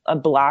scrubs, a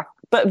black,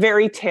 but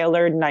very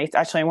tailored, nice.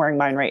 Actually, I'm wearing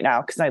mine right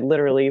now because I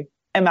literally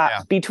am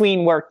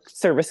between work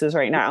services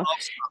right now.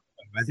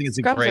 I think it's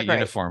a great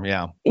uniform.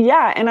 Yeah.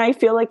 Yeah. And I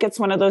feel like it's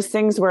one of those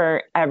things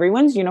where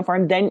everyone's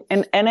uniform, then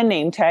and a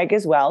name tag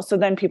as well. So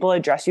then people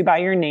address you by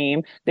your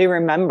name. They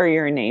remember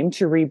your name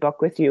to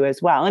rebook with you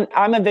as well. And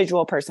I'm a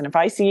visual person. If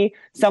I see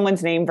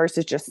someone's name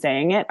versus just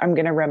saying it, I'm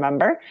going to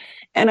remember.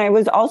 And I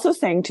was also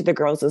saying to the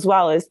girls as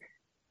well is,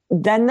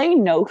 then they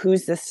know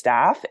who's the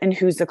staff and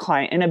who's the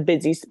client in a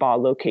busy spa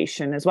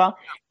location as well.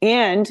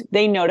 And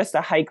they noticed a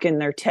hike in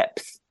their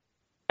tips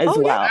as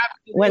well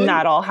when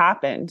that all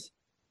happened.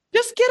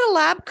 Just get a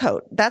lab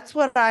coat. That's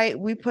what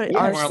we put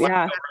Yes, our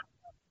yeah.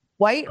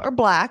 white or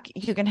black.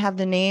 You can have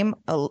the name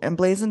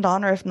emblazoned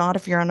on, or if not,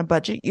 if you're on a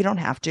budget, you don't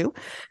have to.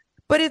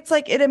 But it's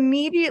like it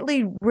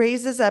immediately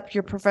raises up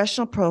your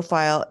professional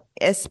profile,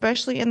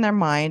 especially in their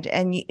mind,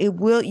 and you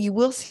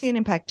will see an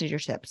impact to your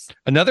tips.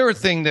 Another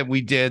thing that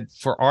we did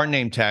for our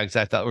name tags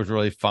I thought was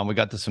really fun, we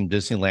got this from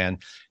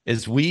Disneyland,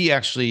 is we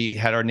actually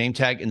had our name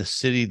tag in the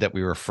city that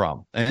we were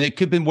from. And it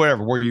could be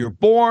wherever, where you were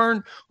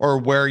born or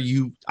where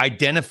you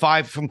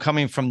identify from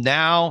coming from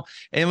now.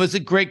 And it was a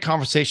great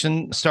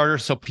conversation starter.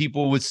 So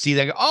people would see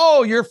that,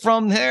 oh, you're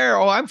from there.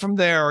 Oh, I'm from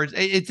there. Or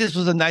it just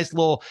was a nice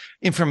little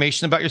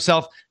information about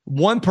yourself.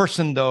 One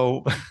person,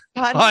 though,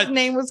 His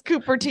name was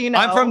Cupertino.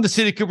 I'm from the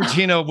city of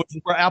Cupertino, which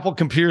is where Apple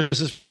Computers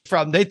is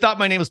from. They thought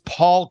my name was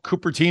Paul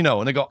Cupertino.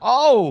 And they go,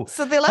 oh.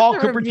 So they left Paul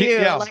a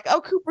review yeah. like,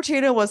 oh,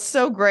 Cupertino was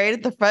so great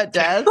at the front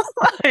desk.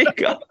 Oh my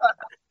God.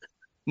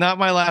 Not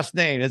my last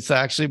name. It's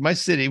actually my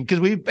city, because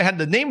we had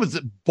the name was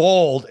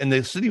bold and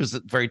the city was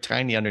very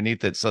tiny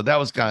underneath it. So that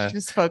was kind of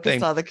just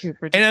focused on the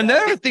Cupertino. And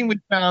another thing we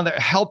found that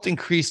helped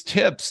increase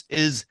tips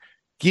is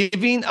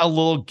giving a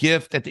little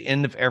gift at the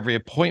end of every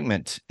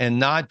appointment, and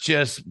not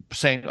just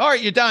saying, all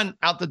right, you're done,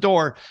 out the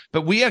door.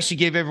 But we actually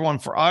gave everyone,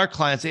 for our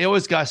clients, they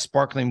always got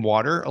sparkling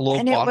water, a little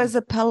and bottle. It was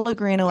a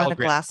Pellegrino in a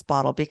glass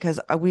bottle,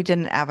 because we did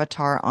an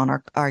avatar on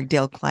our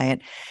ideal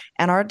client,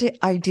 and our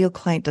ideal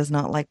client does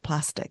not like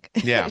plastic.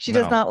 Yeah, she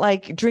does not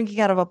like drinking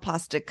out of a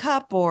plastic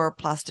cup or a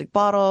plastic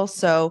bottle.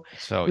 So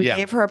we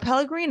gave her a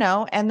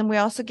Pellegrino, and then we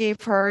also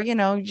gave her,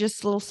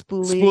 just little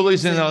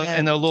spoolies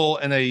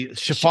in a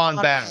chiffon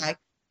bag.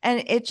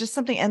 And it's just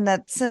something, and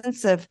that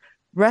sense of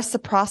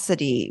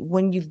reciprocity,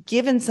 when you've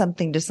given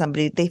something to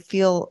somebody, they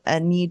feel a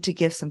need to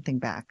give something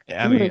back.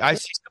 I mean, I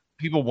see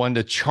people wanting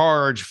to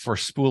charge for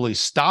spoolies.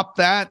 Stop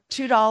that.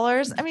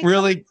 $2. I mean,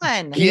 really?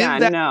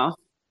 No.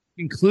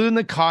 Including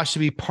the cost, should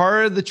be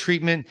part of the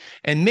treatment,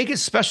 and make it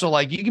special.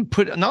 Like, you can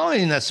put not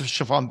only in that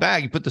chiffon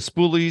bag, you put the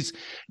spoolies.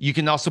 You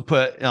can also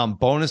put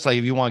bonus, like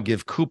if you want to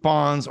give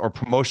coupons or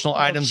promotional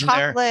items in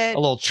there, a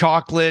little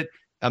chocolate,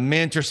 a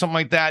mint or something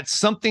like that,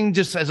 something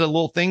just as a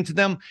little thing to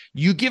them.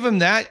 You give them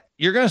that,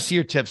 you're going to see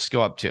your tips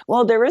go up too.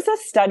 Well, there was a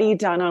study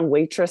done on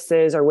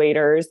waitresses or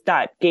waiters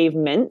that gave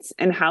mints,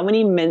 and how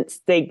many mints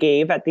they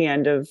gave at the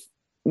end of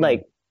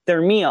like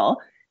their meal.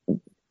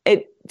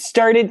 It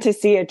started to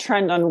see a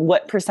trend on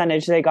what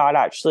percentage they got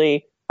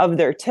actually of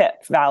their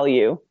tip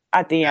value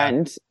at the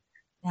end.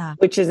 Yeah.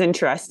 Which is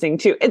interesting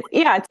too.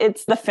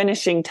 It's the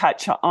finishing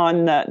touch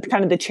on the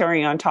kind of the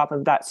cherry on top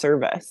of that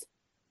service.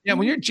 Yeah,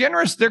 when you're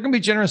generous, they're going to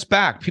be generous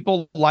back.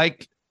 People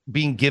like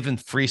being given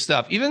free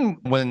stuff, even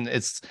when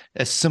it's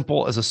as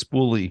simple as a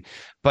spoolie.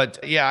 But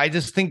yeah, I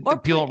just think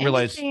that people don't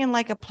realize. In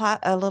like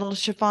a little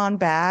chiffon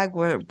bag,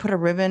 where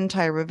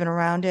tie a ribbon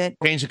around it.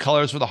 Change the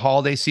colors for the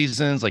holiday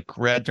seasons, like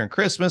red during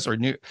Christmas,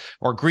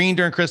 or green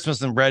during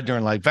Christmas, and red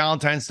during like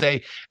Valentine's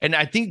Day. And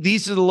I think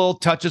these are the little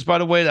touches, by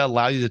the way, that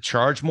allow you to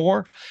charge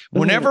more.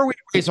 Whenever we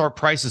raise our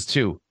prices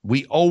too,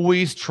 we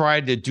always try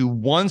to do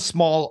one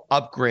small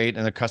upgrade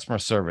in the customer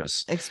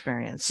service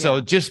experience. So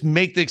just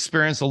make the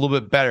experience a little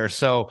bit better.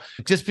 So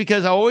just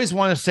because I always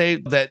want to say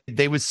that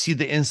they would see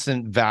the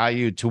instant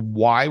value to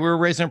why we were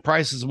raising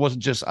prices. It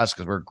wasn't just us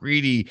because we're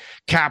greedy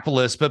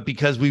capitalists, but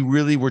because we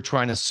really were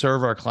trying to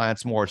serve our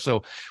clients more.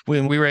 So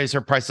when we raised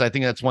our prices, I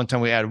think that's one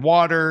time we added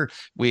water.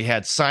 We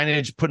had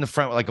signage put in the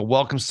front, like a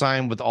welcome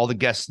sign with all the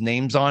guests'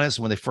 names on it.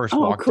 So when they first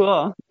walked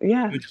cool.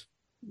 Yeah.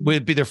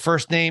 Would be their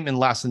first name and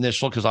last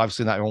initial, because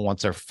obviously not everyone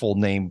wants their full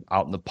name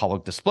out in the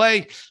public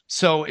display.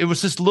 So it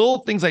was just little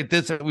things like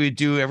this that we would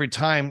do every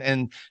time,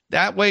 and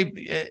that way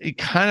it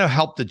kind of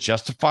helped to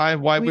justify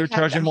why we were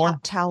charging more.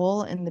 Hot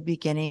towel in the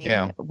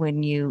beginning,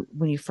 when you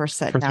first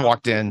down,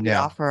 walked in,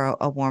 offer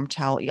a warm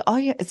towel. Oh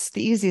yeah, it's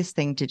the easiest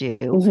thing to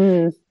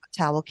do.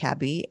 Towel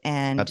cabbie,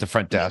 and at the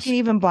front desk. You can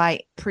even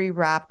buy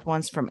pre-wrapped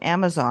ones from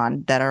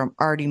Amazon that are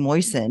already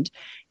moistened,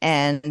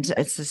 and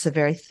it's just a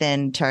very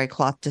thin terry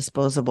cloth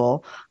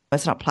disposable.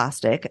 It's not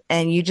plastic,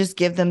 and you just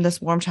give them this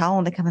warm towel,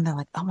 and they come in, they're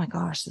like, "Oh my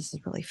gosh, this is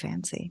really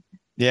fancy."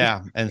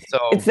 Yeah, and so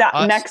it's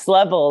that next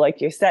level,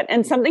 like you said,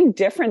 and something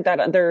different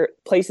that other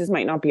places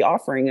might not be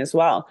offering as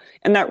well,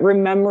 and that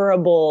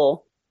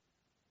memorable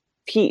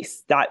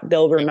piece that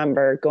they'll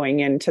remember going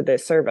into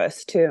this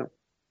service too.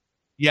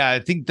 Yeah,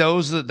 I think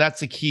that's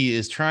the key,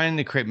 is trying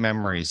to create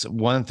memories.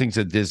 One of the things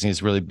that Disney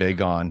is really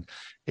big on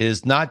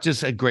is not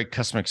just a great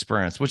customer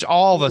experience, which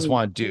all of us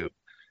want to do,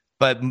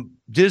 but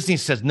Disney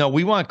says, no,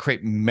 we want to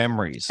create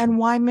memories. And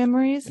why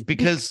memories?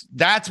 Because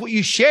that's what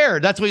you share.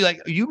 That's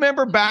what you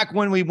remember back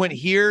when we went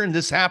here and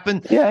this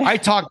happened. Yeah.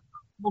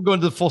 We'll go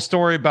into the full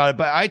story about it,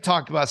 but I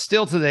talked about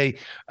still today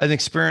an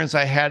experience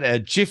I had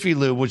at Jiffy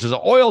Lube, which is an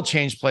oil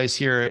change place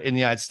here in the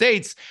United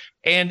States.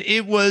 And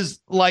it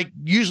was like,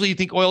 usually you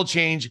think oil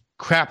change,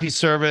 crappy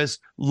service,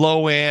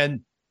 low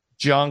end,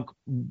 junk,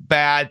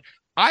 bad.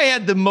 I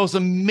had the most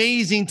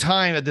amazing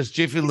time at this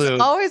Jiffy Lube.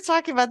 Always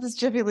talking about this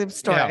Jiffy Lube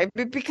store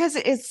because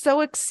it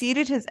so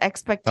exceeded his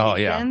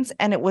expectations,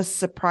 and it was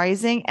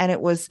surprising, and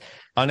it was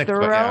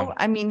thorough. Yeah.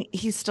 I mean,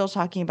 he's still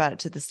talking about it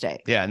to this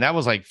day. Yeah, and that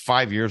was like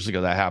 5 years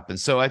ago that happened.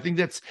 So I think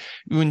that's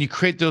when you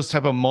create those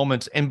type of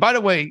moments. And by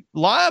the way, a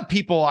lot of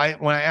people,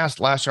 when I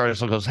asked last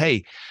artist, goes,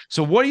 "Hey,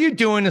 so what are you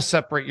doing to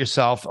separate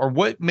yourself, or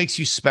what makes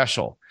you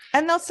special?"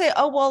 And they'll say,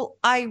 "Oh, well,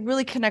 I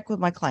really connect with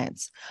my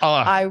clients.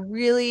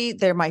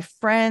 They're my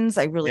friends.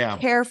 I really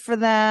care for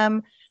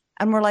them."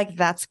 And we're like,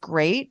 "That's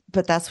great,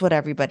 but that's what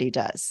everybody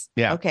does."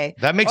 Yeah. Okay.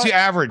 That makes you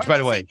average, by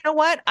the way. You know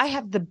what? I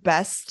have the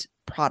best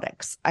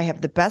products.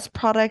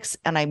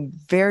 And I'm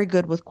very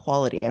good with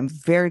quality. I'm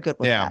very good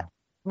with that.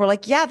 We're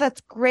like, "Yeah,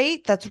 that's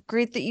great. That's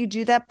great that you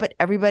do that, but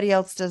everybody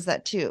else does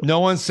that too."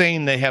 No one's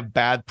saying they have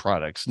bad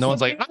products. No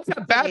one's like, "I've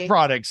got bad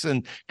products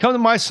and come to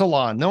my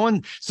salon." No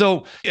one.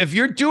 So if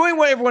you're doing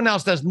what everyone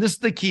else does, and this is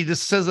the key,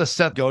 this says a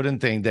Seth Godin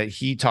thing that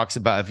he talks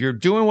about. If you're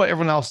doing what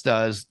everyone else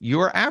does,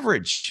 you're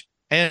average.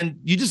 And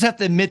you just have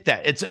to admit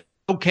that. It's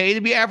okay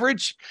to be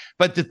average,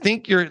 but to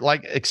think you're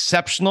like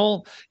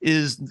exceptional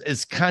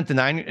is kind of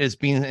denying, is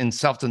being in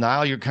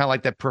self-denial. You're kind of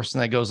like that person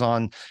that goes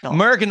on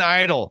American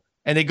Idol,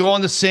 and they go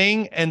on to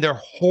sing, and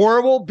they're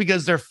horrible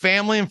because their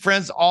family and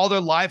friends all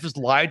their life has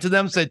lied to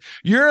them, said,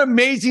 "You're an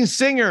amazing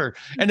singer."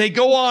 And they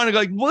go on and go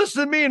like,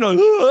 "Listen to me,"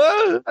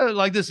 and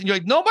like this. And you're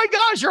like, "No, my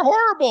gosh, you're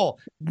horrible."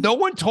 No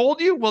one told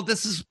you? Well,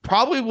 this is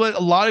probably what a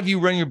lot of you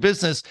run your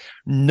business.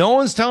 No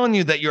one's telling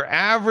you that you're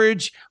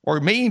average or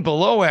maybe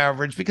below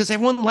average, because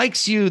everyone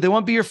likes you. They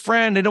want to be your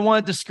friend. They don't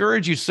want to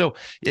discourage you. So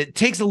it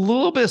takes a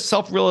little bit of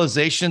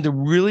self-realization to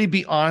really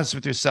be honest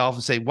with yourself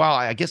and say, "Wow,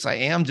 I guess I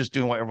am just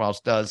doing what everyone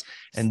else does."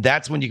 And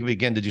that's when you can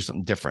begin to do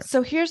something different.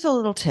 So here's a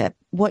little tip.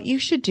 What you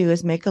should do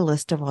is make a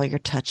list of all your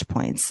touch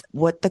points.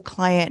 What the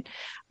client,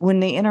 when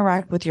they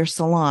interact with your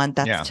salon,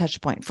 that's a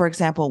touch point. For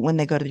example, when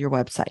they go to your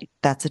website,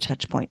 that's a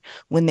touch point.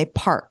 When they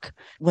park,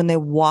 when they're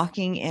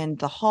walking in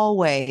the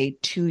hallway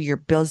to your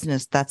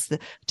business, that's the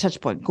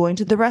touch point. Going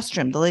to the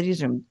restroom, the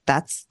ladies' room,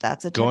 that's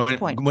a touch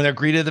point. When they're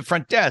greeted at the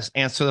front desk,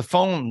 answer the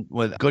phone,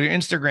 go to your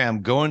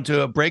Instagram, go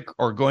into a break,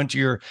 or go into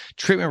your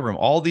treatment room.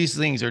 All these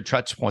things are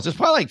touch points. There's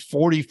probably like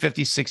 40,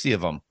 50, 60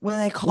 of them. When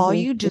they call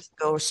you, just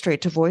go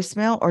straight to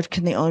voicemail, or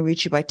can they only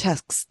reach you by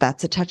texts?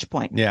 That's a touch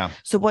point. Yeah.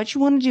 So what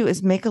you want to do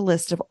is make a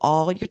list of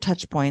all your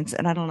touch points.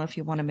 And I don't know if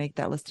you want to make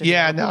that list.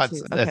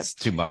 That's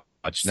too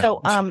much.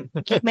 No. So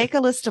make a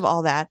list of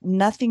all that.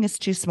 Nothing is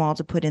too small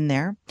to put in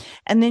there.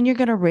 And then you're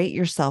going to rate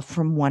yourself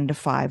from 1 to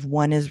 5.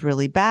 1 is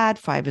really bad.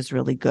 5 is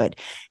really good.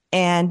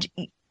 And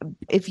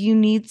if you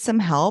need some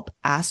help,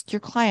 ask your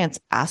clients,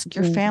 ask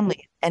your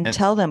family, and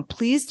tell them,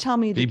 "Please tell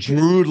me the truth."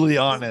 Be brutally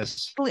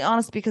honest. Brutally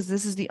honest, because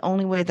this is the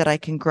only way that I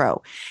can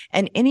grow.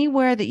 And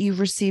anywhere that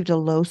you've received a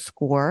low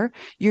score,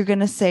 you're going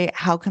to say,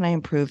 "How can I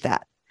improve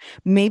that?"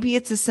 Maybe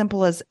it's as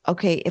simple as,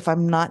 "Okay, if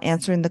I'm not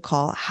answering the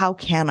call, how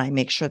can I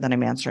make sure that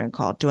I'm answering a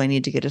call? Do I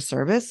need to get a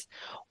service,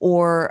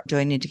 or do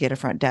I need to get a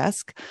front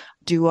desk?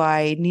 Do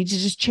I need to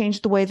just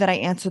change the way that I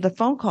answer the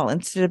phone call?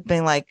 Instead of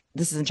being like,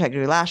 'This is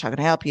Integrity Lash, how can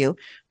I help you?'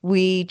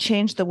 We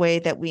change the way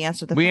that we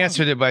answer the phone. We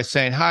answered it by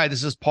saying, 'Hi,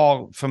 this is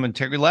Paul from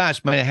Integrity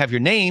Lash. May I have your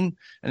name?'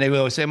 And they will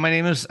always say, 'My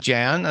name is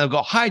Jan.' And I'll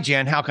go, 'Hi,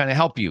 Jan, how can I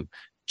help you?'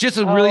 Just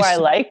a really I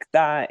like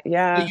that.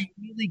 Yeah. You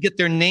really get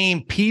their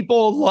name.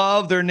 People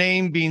love their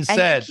name being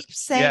said. And you keep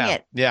saying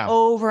it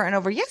over and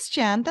over. Yes,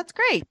 Jan, that's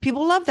great.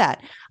 People love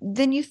that.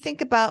 Then you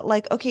think about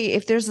like, okay,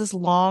 if there's this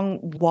long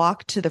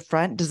walk to the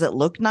front, does it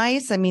look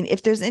nice? I mean,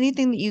 if there's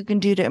anything that you can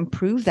do to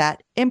improve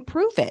that,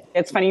 improve it.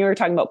 It's funny you were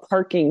talking about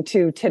parking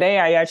too. Today,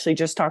 I actually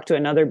just talked to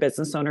another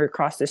business owner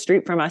across the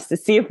street from us to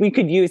see if we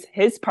could use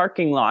his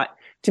parking lot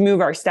to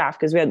move our staff,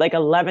 because we had like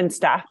 11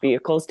 staff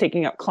vehicles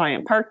taking up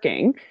client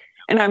parking.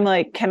 And I'm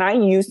like, "Can I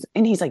use?"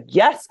 And he's like,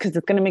 "Yes, because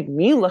it's going to make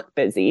me look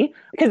busy."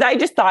 Because I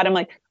just thought, I'm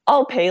like,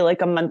 I'll pay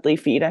like a monthly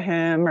fee to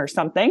him or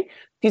something.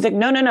 He's like,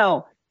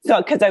 no. So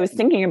because I was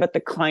thinking about the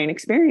client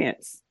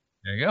experience.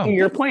 There you go. To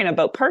your point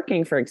about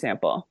parking, for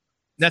example.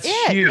 That's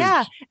huge.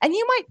 Yeah. And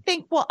you might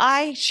think, well,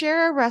 I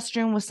share a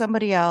restroom with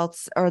somebody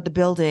else or the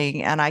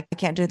building and I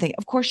can't do anything.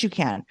 Of course you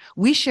can.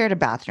 We shared a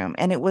bathroom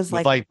and it was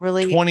like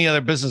really 20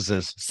 other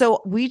businesses.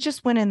 So we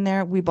just went in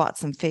there. We bought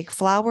some fake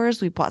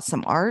flowers. We bought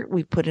some art.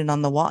 We put it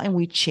on the wall and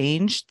we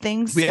changed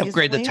things. We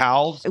upgraded the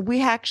towels.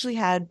 We actually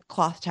had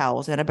cloth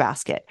towels in a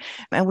basket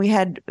and we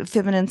had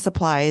feminine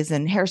supplies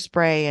and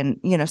hairspray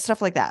and,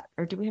 stuff like that.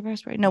 Or did we have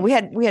hairspray? No, we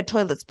had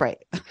toilet spray.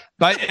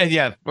 But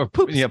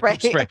poop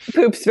spray.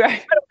 Poop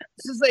spray.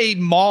 This is a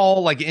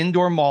mall, like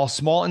indoor mall,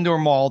 small indoor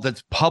mall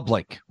that's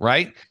public,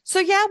 right? So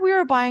yeah, we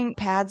were buying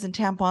pads and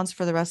tampons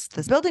for the rest of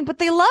this building, but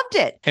they loved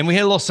it. And we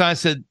had a little sign that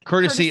said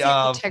courtesy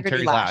of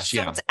Integrity Lash.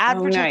 So it's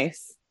advertising.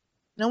 Nice.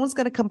 No one's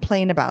going to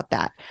complain about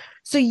that.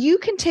 So you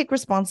can take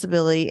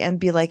responsibility and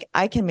be like,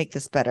 I can make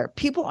this better.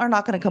 People are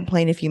not going to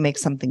complain if you make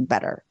something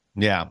better.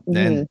 Yeah.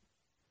 Mm-hmm.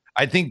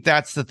 I think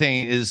that's the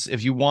thing is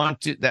if you want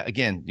to, that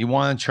again, you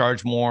want to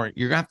charge more,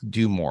 you're gonna have to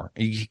do more.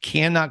 You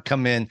cannot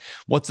come in,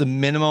 what's the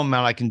minimum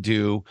amount I can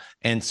do?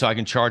 And so I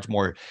can charge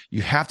more.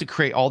 You have to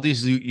create all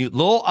these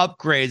little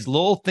upgrades,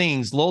 little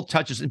things, little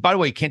touches. And by the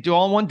way, you can't do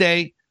all in one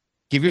day.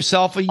 Give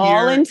yourself a year.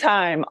 All in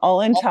time.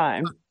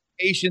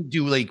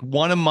 Do like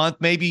one a month,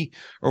 maybe,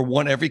 or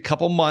one every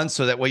couple months.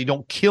 So that way you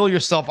don't kill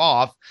yourself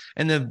off.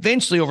 And then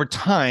eventually over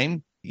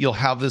time, you'll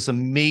have this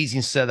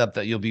amazing setup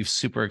that you'll be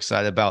super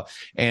excited about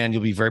and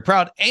you'll be very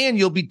proud and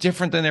you'll be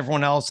different than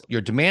everyone else.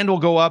 Your demand will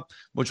go up,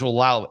 which will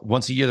allow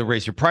once a year to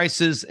raise your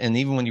prices. And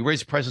even when you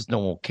raise your prices, no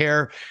one will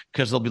care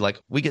because they'll be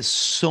like, we get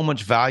so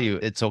much value.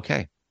 It's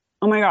okay.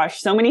 Oh my gosh,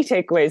 so many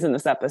takeaways in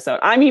this episode.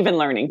 I'm even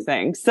learning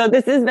things. So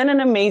this has been an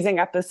amazing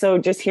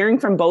episode, just hearing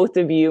from both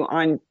of you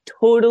on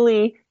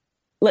totally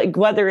like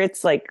whether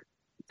it's like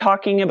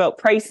talking about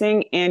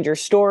pricing and your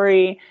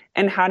story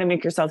and how to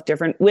make yourself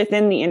different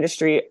within the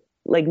industry,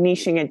 like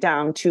niching it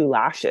down to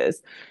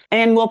lashes.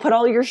 And we'll put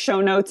all your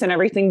show notes and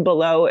everything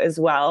below as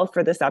well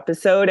for this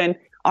episode. And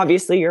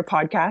obviously your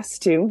podcast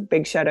too.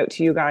 Big shout out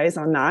to you guys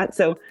on that.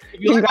 So if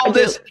you like all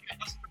this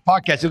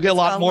podcast, you'll get a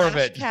lot more of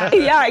it.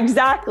 Yeah,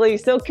 exactly.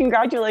 So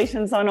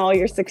congratulations on all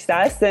your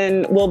success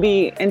and we'll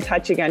be in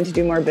touch again to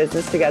do more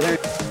business together.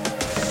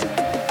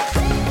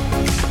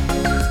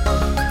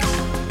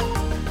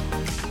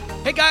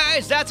 Hey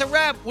guys, that's a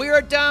wrap. We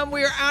are done.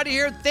 We are out of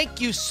here. Thank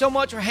you so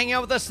much for hanging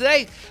out with us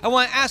today. I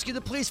want to ask you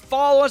to please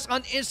follow us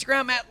on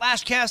Instagram at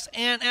Lashcast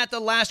and at the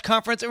Lash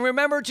Conference. And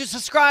remember to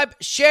subscribe,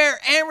 share,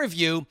 and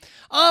review.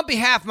 On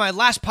behalf of my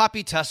Lash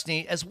Poppy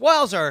Tusney, as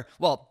well as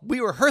we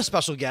were her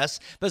special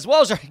guest, but as well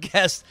as our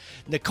guest,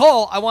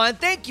 Nicole, I want to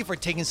thank you for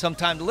taking some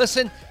time to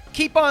listen.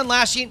 Keep on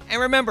lashing.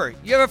 And remember,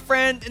 you have a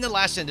friend in the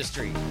lash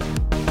industry.